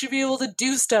like we should be able to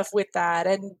do stuff with that.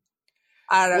 And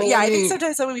I don't know. Well, I think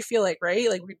sometimes that's what we feel like, right?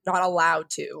 Like we're not allowed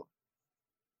to.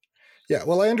 Yeah.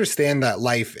 Well, I understand that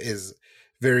life is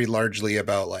very largely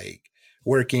about like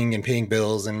working and paying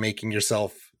bills and making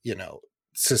yourself,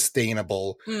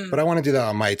 sustainable, but I want to do that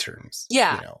on my terms.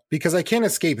 Yeah. Because I can't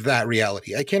escape that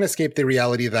reality. I can't escape the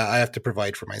reality that I have to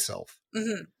provide for myself.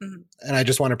 And I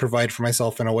just want to provide for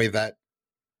myself in a way that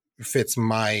fits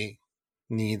my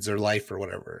needs or life or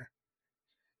whatever.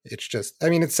 It's just, I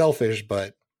mean, it's selfish,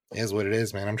 but it is what it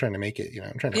is, man. I'm trying to make it,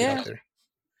 I'm trying to get out there.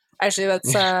 Actually,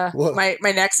 that's my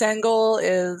next end goal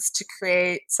is to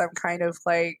create some kind of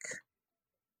like,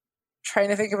 trying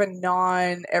to think of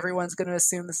a everyone's going to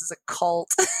assume this is a cult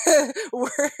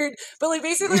word, but like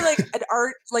basically like an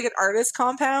artist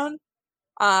compound,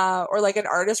 or like an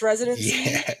artist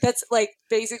residency that's like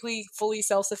basically fully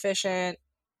self-sufficient,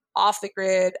 off the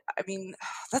grid. I mean,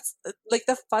 that's like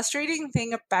the frustrating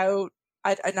thing about,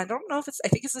 and I don't know if I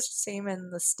think it's the same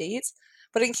in the States,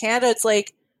 but in Canada it's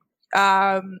like,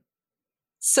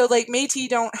 so like Métis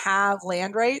don't have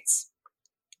land rights,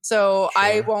 so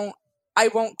sure. I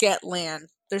won't get land.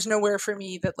 There's nowhere for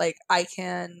me that like I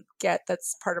can get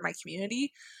that's part of my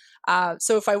community.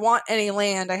 So if I want any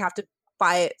land, I have to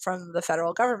buy it from the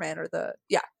federal government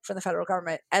from the federal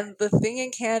government. And the thing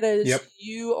in Canada is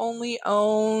you only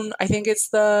own, I think it's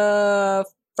the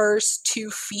first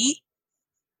 2 feet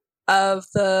of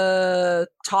the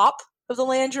top of the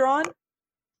land you're on,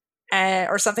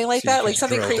 or something like that. Like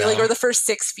something crazy, like, or the first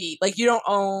 6 feet. Like you don't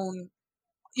own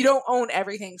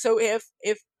everything. So if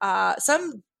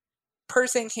some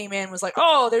person came in and was like,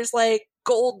 oh, there's like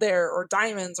gold there or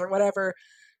diamonds or whatever,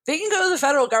 they can go to the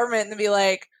federal government and be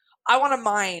like, I want a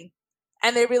mine.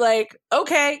 And they'd be like,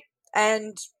 okay.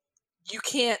 And you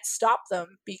can't stop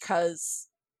them because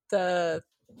the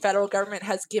federal government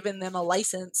has given them a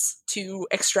license to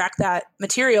extract that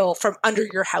material from under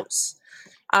your house.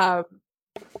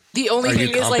 The only thing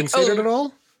is like, compensated at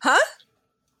all? Huh?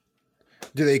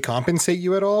 Do they compensate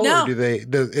you at all? No. Or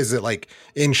is it like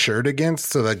insured against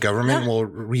so the government will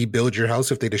rebuild your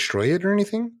house if they destroy it or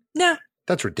anything? No.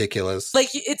 That's ridiculous. Like,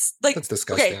 it's like, that's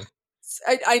disgusting. Okay.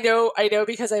 I know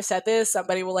because I've said this,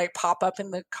 somebody will like pop up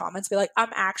in the comments, be like, I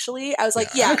was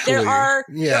like, there are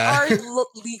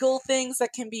legal things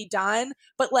that can be done.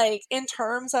 But like, in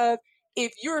terms of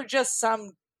if you're just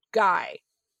some guy,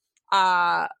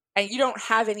 and you don't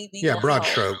have any legal broad help,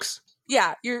 strokes.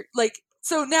 Yeah. You're like,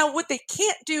 so now what they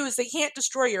can't do is they can't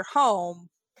destroy your home,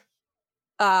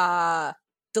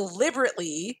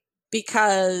 deliberately,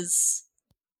 because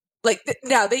like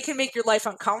now they can make your life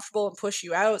uncomfortable and push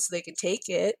you out so they can take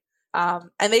it.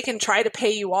 And they can try to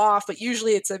pay you off, but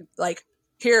usually it's like,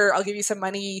 here, I'll give you some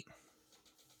money,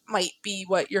 might be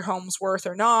what your home's worth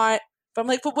or not. But I'm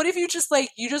like, but what if you just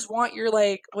want your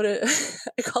like,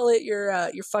 I call it your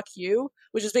fuck you,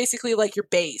 which is basically like your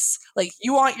base. Like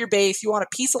you want your base, you want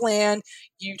a piece of land,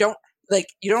 you don't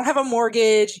have a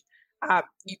mortgage,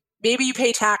 maybe you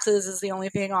pay taxes is the only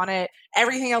thing on it.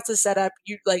 Everything else is set up.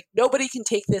 You like nobody can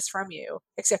take this from you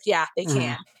except they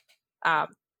can.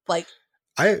 I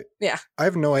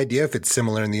have no idea if it's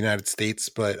similar in the United States,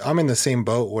 but I'm in the same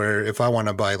boat where if I want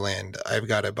to buy land, I've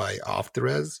got to buy off the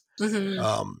res.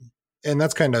 Mm-hmm. And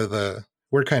that's kind of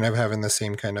we're kind of having the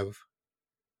same kind of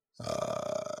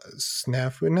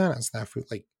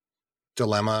like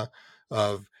dilemma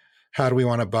of how do we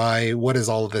want to buy? What does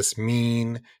all of this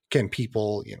mean? Can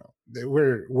people,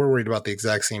 we're worried about the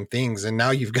exact same things. And now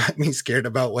you've got me scared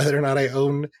about whether or not I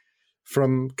own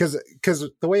from, because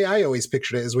the way I always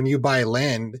pictured it is when you buy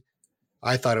land,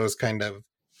 I thought it was kind of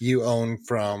you own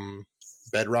from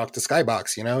bedrock to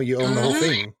skybox, you own the whole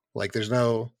thing. Like there's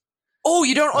no. Oh,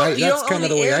 you don't own, that's kind of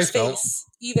the way I felt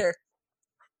either.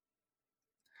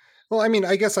 Well, I mean,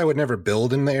 I guess I would never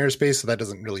build in the airspace, so that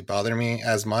doesn't really bother me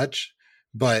as much.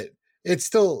 But it's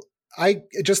still, I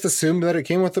just assumed that it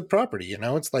came with the property,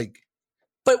 It's like.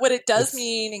 But what it does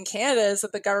mean in Canada is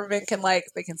that the government can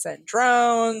they can send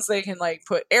drones, they can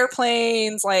put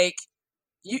airplanes,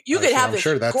 you could have this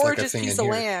gorgeous piece of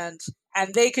land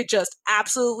and they could just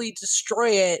absolutely destroy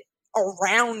it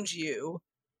around you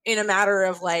in a matter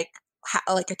of like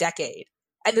a decade,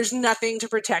 and there's nothing to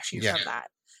protect you from that.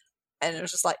 And it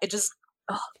was just it just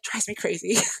drives me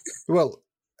crazy. Well,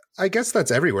 I guess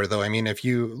that's everywhere though. I mean, if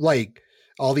you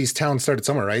all these towns started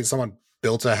somewhere, right? Someone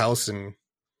built a house in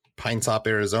Pine Top,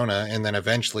 Arizona, and then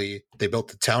eventually they built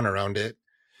the town around it.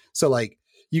 So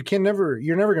you're never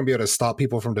going to be able to stop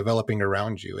people from developing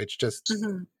around you. It's just,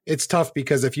 It's tough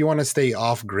because if you want to stay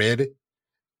off grid,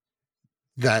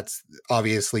 that's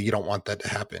obviously you don't want that to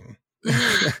happen.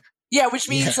 Yeah, which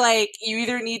means you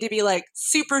either need to be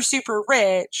super, super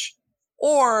rich,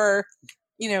 or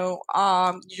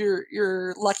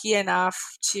you're lucky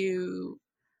enough to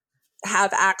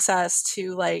have access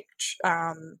to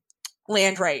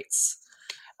land rights.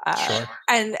 Sure.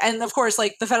 And of course,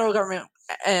 the federal government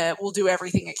will do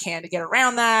everything it can to get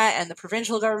around that, and the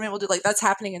provincial government will do that's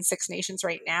happening in Six Nations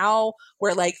right now,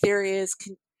 where there is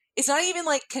it's not even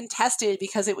contested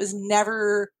because it was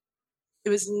never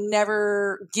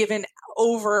given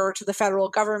over to the federal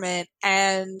government,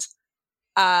 and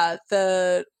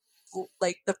the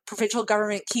provincial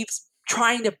government keeps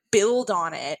trying to build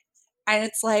on it, and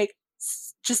it's it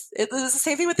was the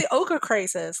same thing with the Oka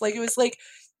crisis. It was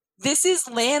this is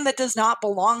land that does not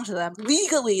belong to them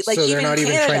legally. So they're not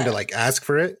even trying to ask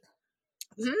for it.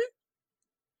 Mm-hmm.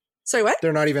 Sorry, what?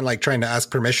 They're not even trying to ask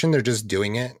permission. They're just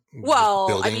doing it.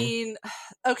 Well, I mean,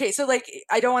 okay. So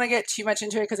I don't want to get too much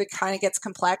into it because it kind of gets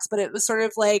complex, but it was sort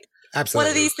of Absolutely. One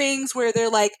of these things where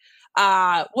they're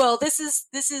well, this is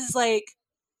it's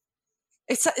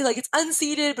it's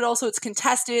unceded, but also it's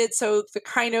contested. So the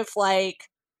kind of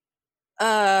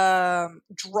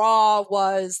draw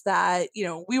was that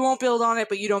we won't build on it,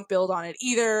 but you don't build on it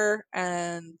either.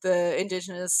 And the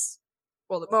indigenous,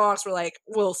 the Mohawks were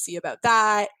we'll see about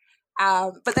that.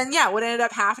 But then what ended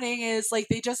up happening is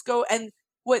they just go, and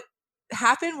what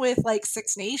happened with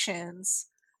Six Nations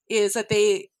is that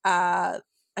they I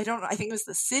think it was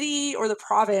the city or the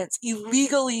province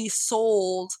illegally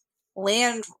sold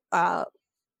land, a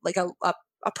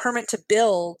permit to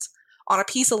build on a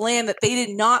piece of land that they did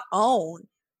not own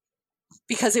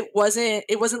because it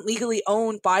wasn't legally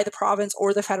owned by the province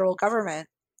or the federal government,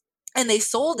 and they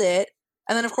sold it.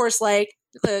 And then of course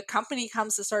the company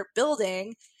comes to start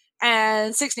building,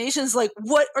 and Six Nations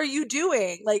what are you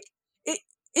doing?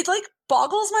 It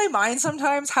boggles my mind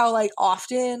sometimes how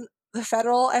often the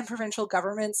federal and provincial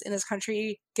governments in this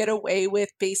country get away with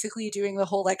basically doing the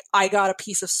whole, like, I got a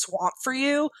piece of swamp for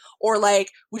you, or like,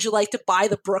 would you like to buy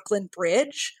the Brooklyn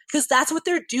Bridge? Because that's what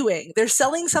they're doing. They're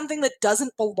selling something that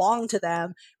doesn't belong to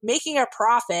them, making a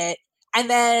profit, and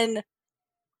then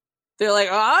they're like,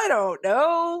 oh, I don't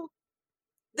know.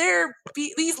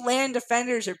 These land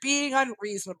defenders are being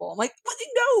unreasonable. I'm like, what?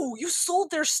 No, you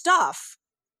sold their stuff.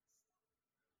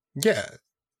 Yeah.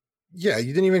 Yeah, you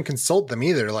didn't even consult them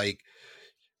either. Like,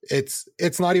 it's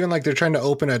not even like they're trying to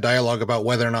open a dialogue about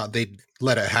whether or not they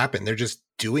let it happen. They're just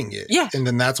doing it. Yeah. And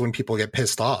then that's when people get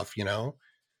pissed off, you know?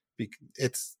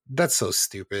 That's so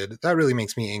stupid. That really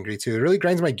makes me angry too. It really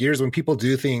grinds my gears when people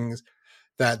do things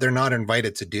that they're not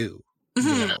invited to do.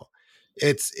 Mm-hmm. You know?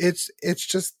 It's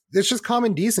just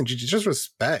common decency, just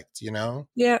respect, you know?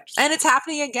 Yeah. And it's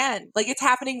happening again. Like, it's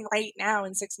happening right now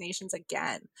in Six Nations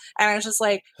again. And I was just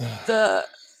like,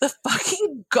 the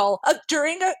fucking gall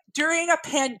during a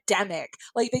pandemic.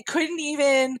 Like, they couldn't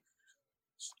even.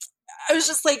 I was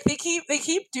just like, they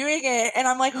keep doing it, and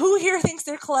I'm like, who here thinks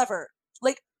they're clever?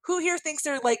 Like, who here thinks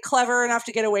they're like clever enough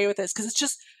to get away with this? Because it's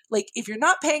just like, if you're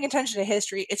not paying attention to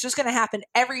history, it's just going to happen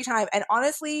every time. And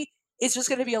honestly, it's just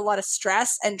going to be a lot of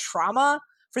stress and trauma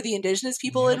for the Indigenous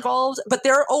people involved. But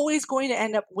they're always going to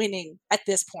end up winning at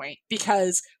this point,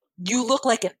 because you look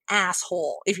like an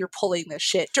asshole if you're pulling this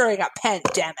shit during a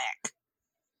pandemic.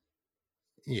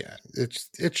 Yeah, it's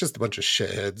just a bunch of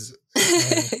shitheads.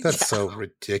 That's so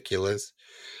ridiculous.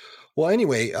 Well,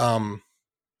 anyway,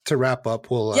 to wrap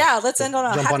up, we'll let's end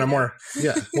on a jump on a more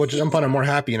we'll jump on a more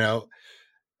happy note.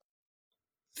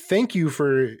 Thank you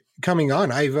for coming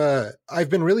on. I've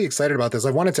been really excited about this.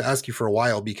 I wanted to ask you for a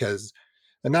while because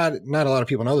not a lot of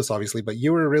people know this, obviously, but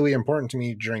you were really important to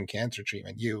me during cancer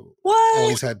treatment. You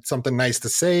always had something nice to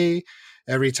say.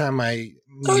 Every time I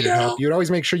needed help, you'd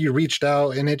always make sure you reached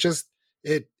out, and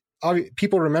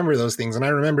people remember those things, and I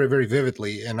remember it very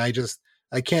vividly. And I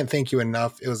can't thank you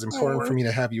enough. It was important for me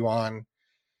to have you on,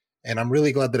 and I'm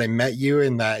really glad that I met you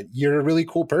and that you're a really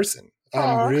cool person.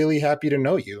 I'm really happy to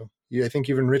know you. I think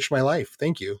you've enriched my life.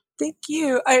 Thank you. Thank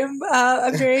you. I'm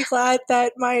very glad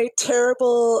that my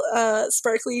terrible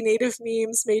sparkly native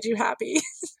memes made you happy.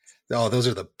 Oh, those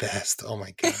are the best. Oh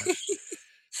my gosh.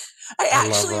 I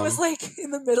actually was like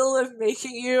in the middle of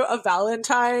making you a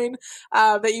Valentine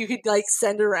that you could like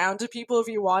send around to people if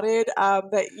you wanted,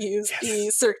 that used the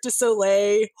Cirque du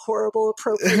Soleil horrible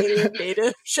appropriating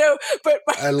native show. But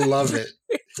I love it.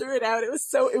 Threw it out. It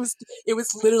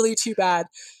was literally too bad.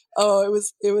 Oh, it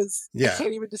was. I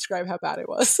can't even describe how bad it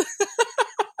was.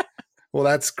 Well,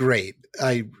 that's great.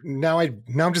 Now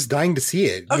I'm just dying to see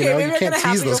it. Okay, you know, maybe you can't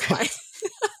tease those kinds.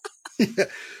 Yeah.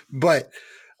 But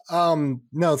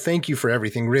no, thank you for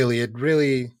everything. Really, it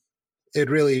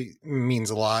really means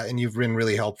a lot, and you've been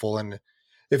really helpful. And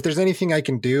if there's anything I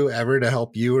can do ever to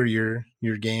help you or your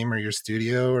game or your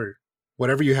studio or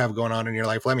whatever you have going on in your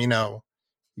life, let me know.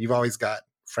 You've always got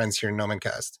friends here in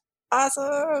Nomancast.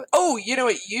 Awesome. Oh, you know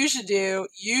what you should do?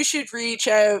 You should reach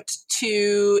out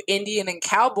to Indian and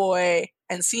Cowboy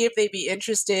and see if they'd be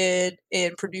interested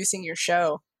in producing your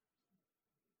show.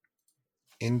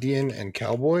 Indian and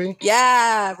Cowboy?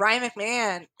 Yeah, Ryan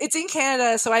McMahon. It's in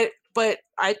Canada, but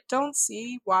I don't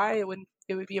see why it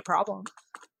would be a problem.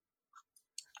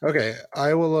 Okay,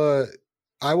 I will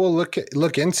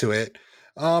look into it.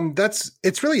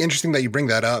 It's really interesting that you bring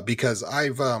that up, because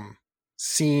I've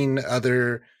seen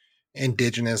other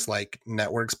Indigenous like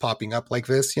networks popping up like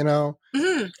this, you know?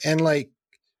 Mm-hmm. And like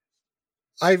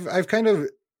I've kind of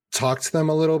talked to them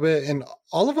a little bit, and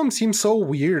all of them seem so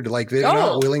weird. Like they're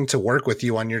not willing to work with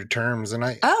you on your terms. And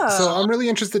so I'm really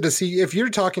interested to see if you're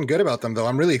talking good about them, though.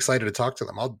 I'm really excited to talk to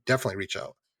them. I'll definitely reach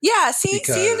out. Yeah, see if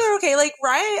they're okay. Like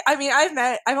Ryan, I mean,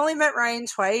 I've only met Ryan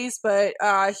twice, but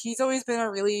he's always been a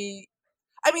really,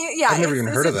 I mean, yeah, I've never even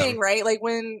heard of them. Thing, right? Like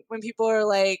when people are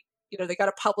like, you know, they got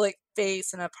a public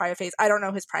face and a private face. I don't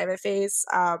know his private face,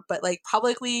 but like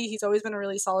publicly, he's always been a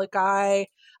really solid guy.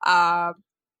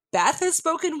 Beth has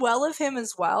spoken well of him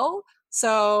as well.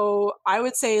 So I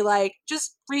would say like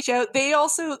just reach out. They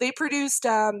produced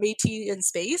Métis in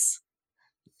Space.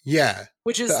 Yeah.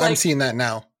 Which is I'm seeing that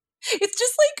now. It's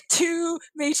just like two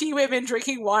Métis women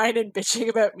drinking wine and bitching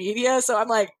about media. So I'm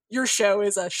like, your show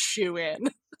is a shoo-in.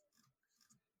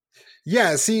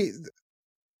 Yeah, see,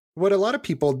 what a lot of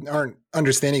people aren't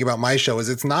understanding about my show is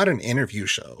it's not an interview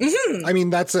show. Mm-hmm. I mean,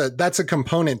 that's a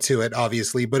component to it,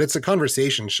 obviously, but it's a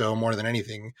conversation show more than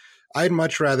anything. I'd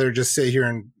much rather just sit here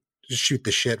and just shoot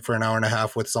the shit for an hour and a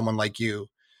half with someone like you.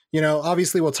 You know,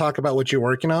 obviously we'll talk about what you're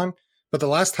working on, but the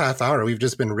last half hour we've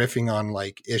just been riffing on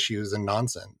like issues and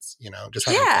nonsense, you know, just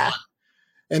having fun.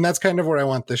 And that's kind of where I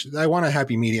want I want a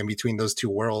happy medium between those two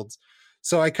worlds.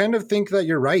 So I kind of think that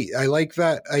you're right. I like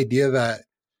that idea that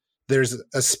there's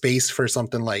a space for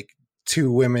something like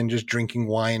two women just drinking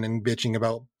wine and bitching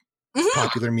about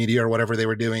popular media or whatever they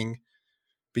were doing,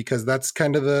 because that's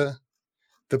kind of the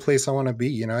place I want to be.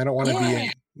 You know, I don't want to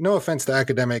be, no offense to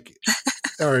academic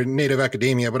or native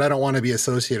academia, but I don't want to be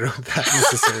associated with that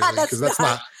necessarily, because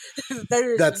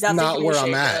that's not where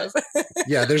I'm at.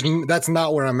 Yeah, that's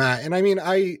not where I'm at. And I mean,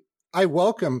 I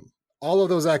welcome all of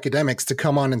those academics to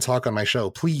come on and talk on my show,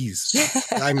 please.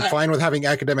 I'm fine with having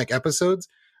academic episodes,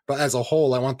 but as a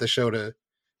whole, I want the show to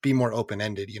be more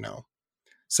open-ended, you know?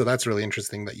 So that's really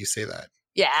interesting that you say that.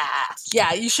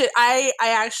 Yeah, you should. I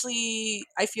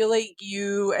feel like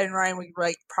you and Ryan would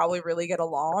like probably really get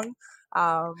along.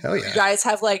 Hell yeah. You guys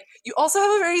have like, you also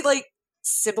have a very like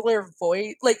similar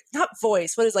voice, like not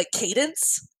voice, what is like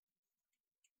cadence?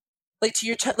 Like to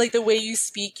your like the way you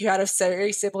speak, you had a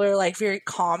very similar, like very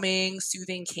calming,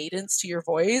 soothing cadence to your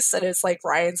voice, and it's like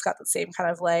Ryan's got the same kind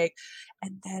of like,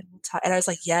 and then and I was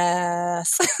like,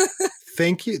 yes.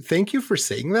 Thank you for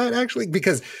saying that, actually,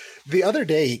 because the other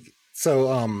day,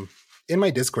 so in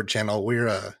my Discord channel,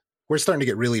 we're starting to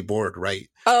get really bored, right?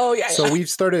 Oh yeah. So we've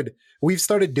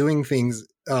started doing things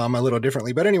a little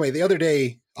differently. But anyway, the other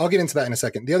day, I'll get into that in a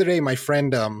second. The other day, my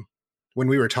friend, when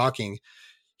we were talking,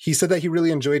 he said that he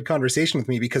really enjoyed conversation with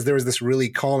me because there was this really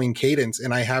calming cadence,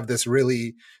 and I have this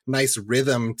really nice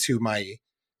rhythm to my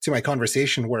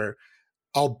conversation where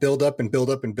I'll build up and build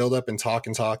up and build up and talk,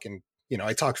 and you know,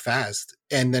 I talk fast,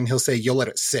 and then he'll say, "You'll let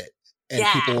it sit," and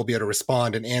people will be able to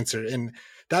respond and answer, and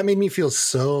that made me feel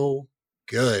so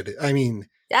good. I mean,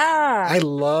 I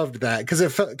loved that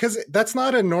because that's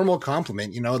not a normal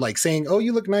compliment, you know, like saying, "Oh,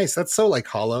 you look nice." That's so like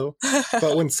hollow.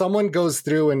 But when someone goes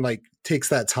through and like takes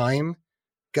that time,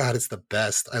 God, it's the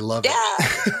best. I love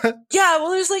it. Yeah,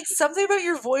 well, there's like something about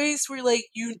your voice where like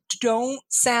you don't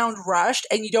sound rushed,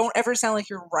 and you don't ever sound like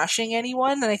you're rushing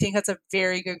anyone. And I think that's a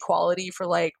very good quality for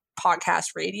like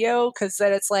podcast radio, because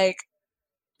then it's like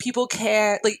people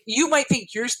can't, like, you might think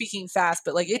you're speaking fast,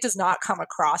 but like it does not come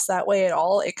across that way at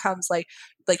all. It comes like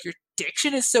your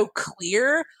diction is so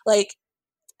clear, like,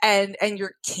 and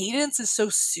your cadence is so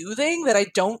soothing that I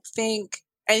don't think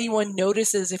anyone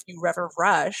notices if you ever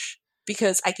rush,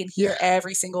 because I can hear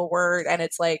every single word, and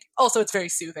it's like, also it's very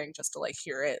soothing just to like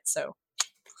hear it. So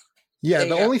yeah,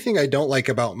 the only thing I don't like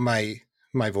about my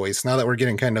voice, now that we're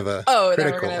getting kind of a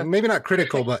critical, maybe not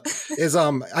critical, but is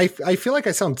I feel like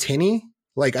I sound tinny.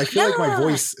 Like I feel like my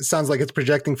voice sounds like it's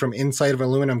projecting from inside of an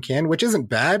aluminum can, which isn't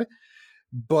bad,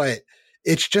 but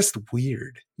it's just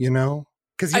weird, you know?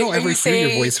 Because you don't ever hear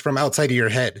your voice from outside of your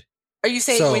head. Are you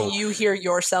saying when you hear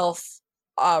yourself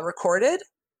recorded?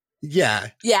 Yeah,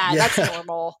 that's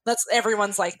normal. That's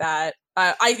everyone's like that.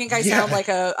 I think I sound like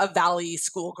a Valley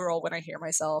schoolgirl when I hear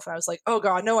myself. And I was like, oh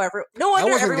God, no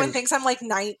wonder everyone thinks I'm like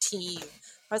 19.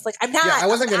 I was like, I'm not. Yeah, I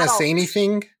wasn't going to say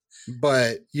anything,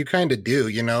 but you kind of do,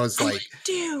 you know, it's like,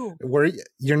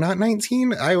 you're not 19?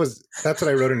 That's what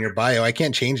I wrote in your bio. I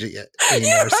can't change it yet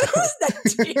anymore. Yeah, I was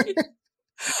 19.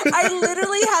 I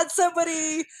literally had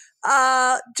somebody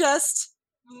just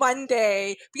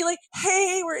Monday be like,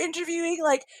 hey, we're interviewing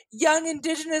like young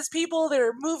Indigenous people that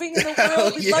are moving in the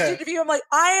world. We'd love to interview. I'm like,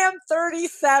 I am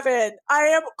 37. I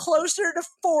am closer to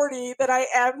 40 than I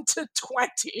am to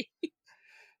 20.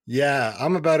 Yeah,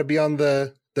 I'm about to be on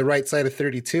the right side of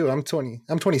 32. I'm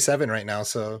 27 right now,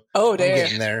 so I'm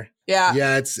getting there.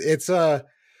 Yeah, it's a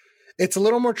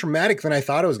little more traumatic than I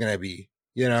thought it was going to be,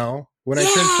 you know? When I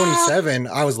turned 27,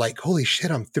 I was like, holy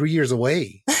shit, I'm 3 years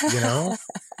away, you know?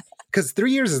 Because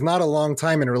 3 years is not a long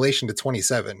time in relation to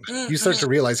 27. You start to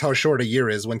realize how short a year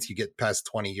is once you get past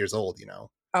 20 years old, you know?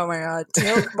 Oh my God. Do you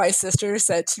know what my sister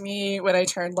said to me when I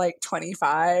turned like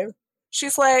 25?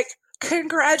 She's like,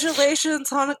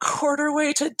 congratulations on a quarter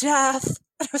way to death.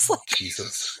 And I was like,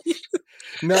 Jesus.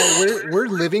 No, we're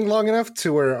living long enough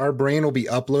to where our brain will be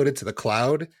uploaded to the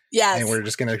cloud. Yes. And we're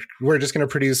just gonna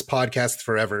produce podcasts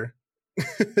forever.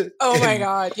 Oh my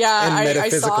God. Yeah. In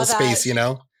metaphysical space, you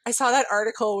know? I saw that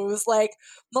article where it was like,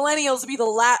 millennials be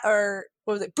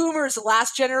boomers, the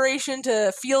last generation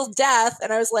to feel death.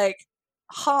 And I was like,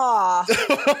 oh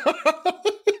my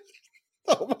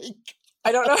God.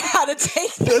 I don't know how to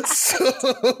take that. That's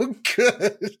so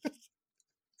good.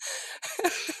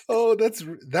 Oh,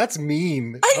 that's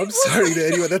mean. I'm sorry to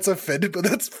anyone that's offended, but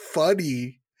that's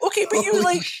funny. Okay, but you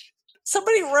like,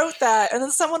 somebody wrote that, and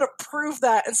then someone approved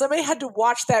that, and somebody had to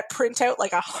watch that print out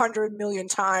like 100 million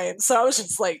times. So I was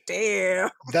just like, damn.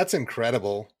 That's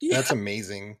incredible. Yeah. That's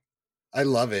amazing. I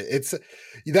love it.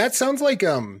 That sounds like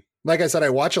I said, I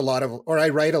write a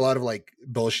lot of like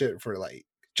bullshit for like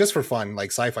just for fun,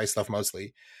 like sci-fi stuff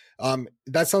mostly.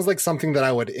 That sounds like something that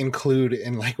I would include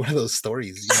in like one of those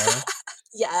stories, you know?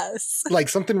 Yes. Like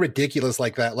something ridiculous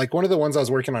like that. Like one of the ones I was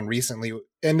working on recently,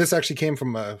 and this actually came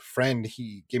from a friend.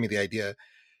 He gave me the idea.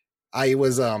 It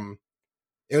was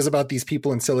about these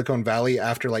people in Silicon Valley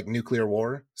after like nuclear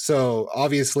war. So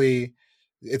obviously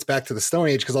it's back to the Stone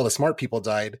Age because all the smart people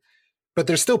died. But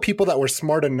there's still people that were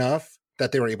smart enough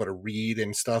that they were able to read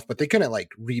and stuff, but they couldn't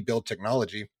like rebuild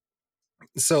technology.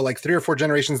 So like 3 or 4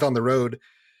 generations down the road,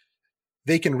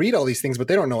 they can read all these things, but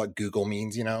they don't know what Google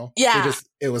means, you know? Yeah.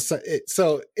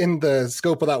 So in the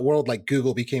scope of that world, like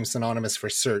Google became synonymous for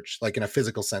search, like in a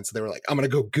physical sense. So they were like, I'm going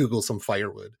to go Google some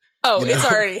firewood. Oh, you know? It's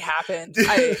already happened.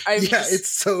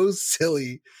 It's so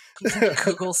silly.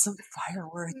 Google some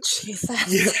firewood. Jesus.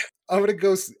 Yeah. I'm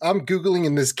Googling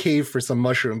in this cave for some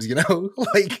mushrooms, you know?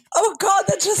 Like, oh God,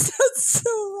 that just sounds so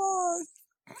wrong.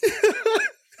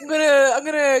 I'm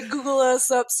gonna Google us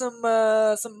up some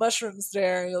mushrooms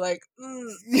there. You're like,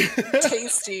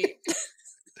 tasty.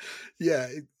 Yeah.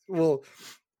 Well,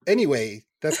 anyway,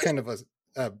 that's kind of a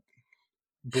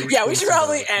yeah, we should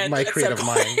probably end my creative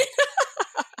mind.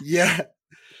 Yeah.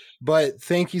 But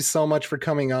thank you so much for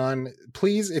coming on.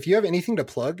 Please, if you have anything to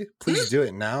plug, please do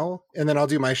it now. And then I'll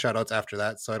do my shout outs after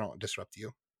that so I don't disrupt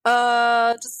you.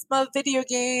 Just my video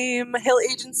game, Hill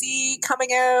Agency, coming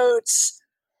out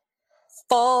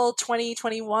fall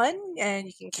 2021. And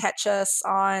you can catch us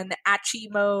on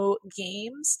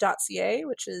achimogames.ca,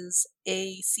 which is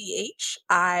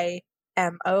ACHIMO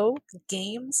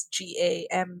games,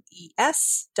 GAMES.ca.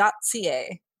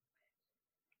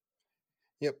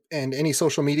 Yep. And any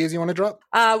social medias you want to drop?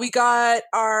 We got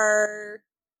our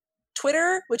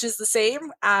Twitter, which is the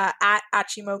same, at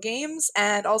Achimo Games.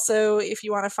 And also, if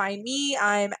you want to find me,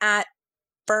 I'm at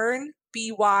Byrne,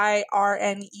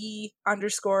 BYRNE _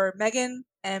 Megan,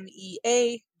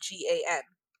 MEAGAN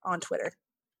on Twitter.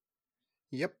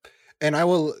 Yep. And I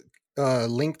will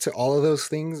link to all of those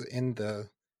things in the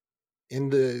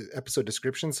episode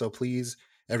description. So please,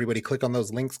 everybody, click on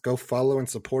those links, go follow and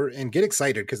support, and get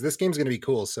excited because this game's going to be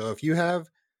cool. So if you have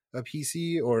a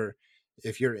PC or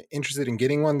if you're interested in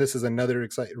getting one, this is another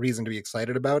reason to be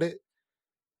excited about it.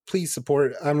 Please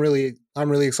support. I'm really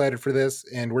excited for this,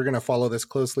 and we're going to follow this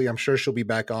closely. I'm sure she'll be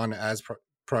back on as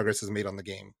progress is made on the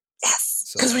game.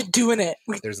 Yes, because we're doing it.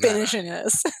 We're finishing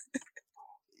this.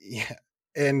 Yeah.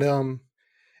 And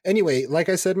anyway, like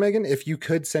I said, Megan, if you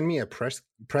could send me a press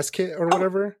kit or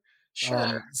whatever,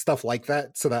 sure. Stuff like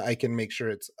that, so that I can make sure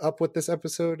it's up with this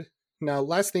episode. Now,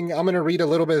 last thing, I'm going to read a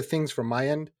little bit of things from my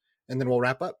end, and then we'll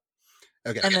wrap up.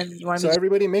 Okay. And then you want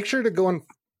everybody, make sure to go on.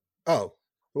 Oh,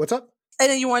 what's up? And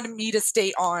then you wanted me to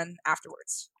stay on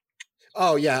afterwards.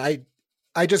 Oh yeah,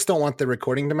 I just don't want the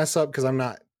recording to mess up because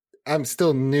I'm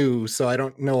still new, so I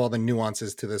don't know all the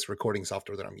nuances to this recording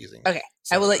software that I'm using. Okay.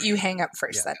 So, I will let you hang up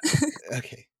first then.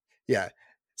 Okay. Yeah.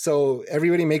 So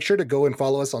everybody make sure to go and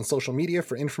follow us on social media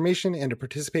for information and to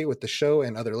participate with the show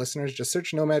and other listeners. Just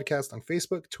search Nomadcast on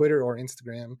Facebook, Twitter, or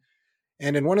Instagram.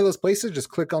 And in one of those places, just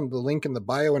click on the link in the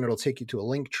bio and it'll take you to a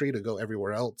link tree to go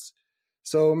everywhere else.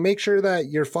 So make sure that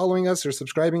you're following us or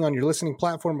subscribing on your listening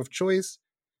platform of choice.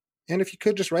 And if you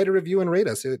could just write a review and rate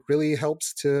us, it really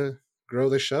helps to grow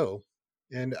the show.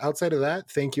 And outside of that,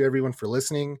 thank you everyone for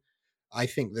listening. I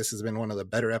think this has been one of the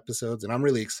better episodes and I'm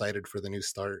really excited for the new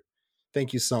start.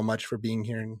 Thank you so much for being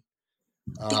here.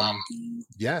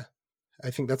 Yeah, I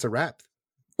think that's a wrap.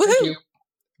 Woohoo! Thank you.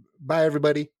 Bye,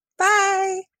 everybody. Bye.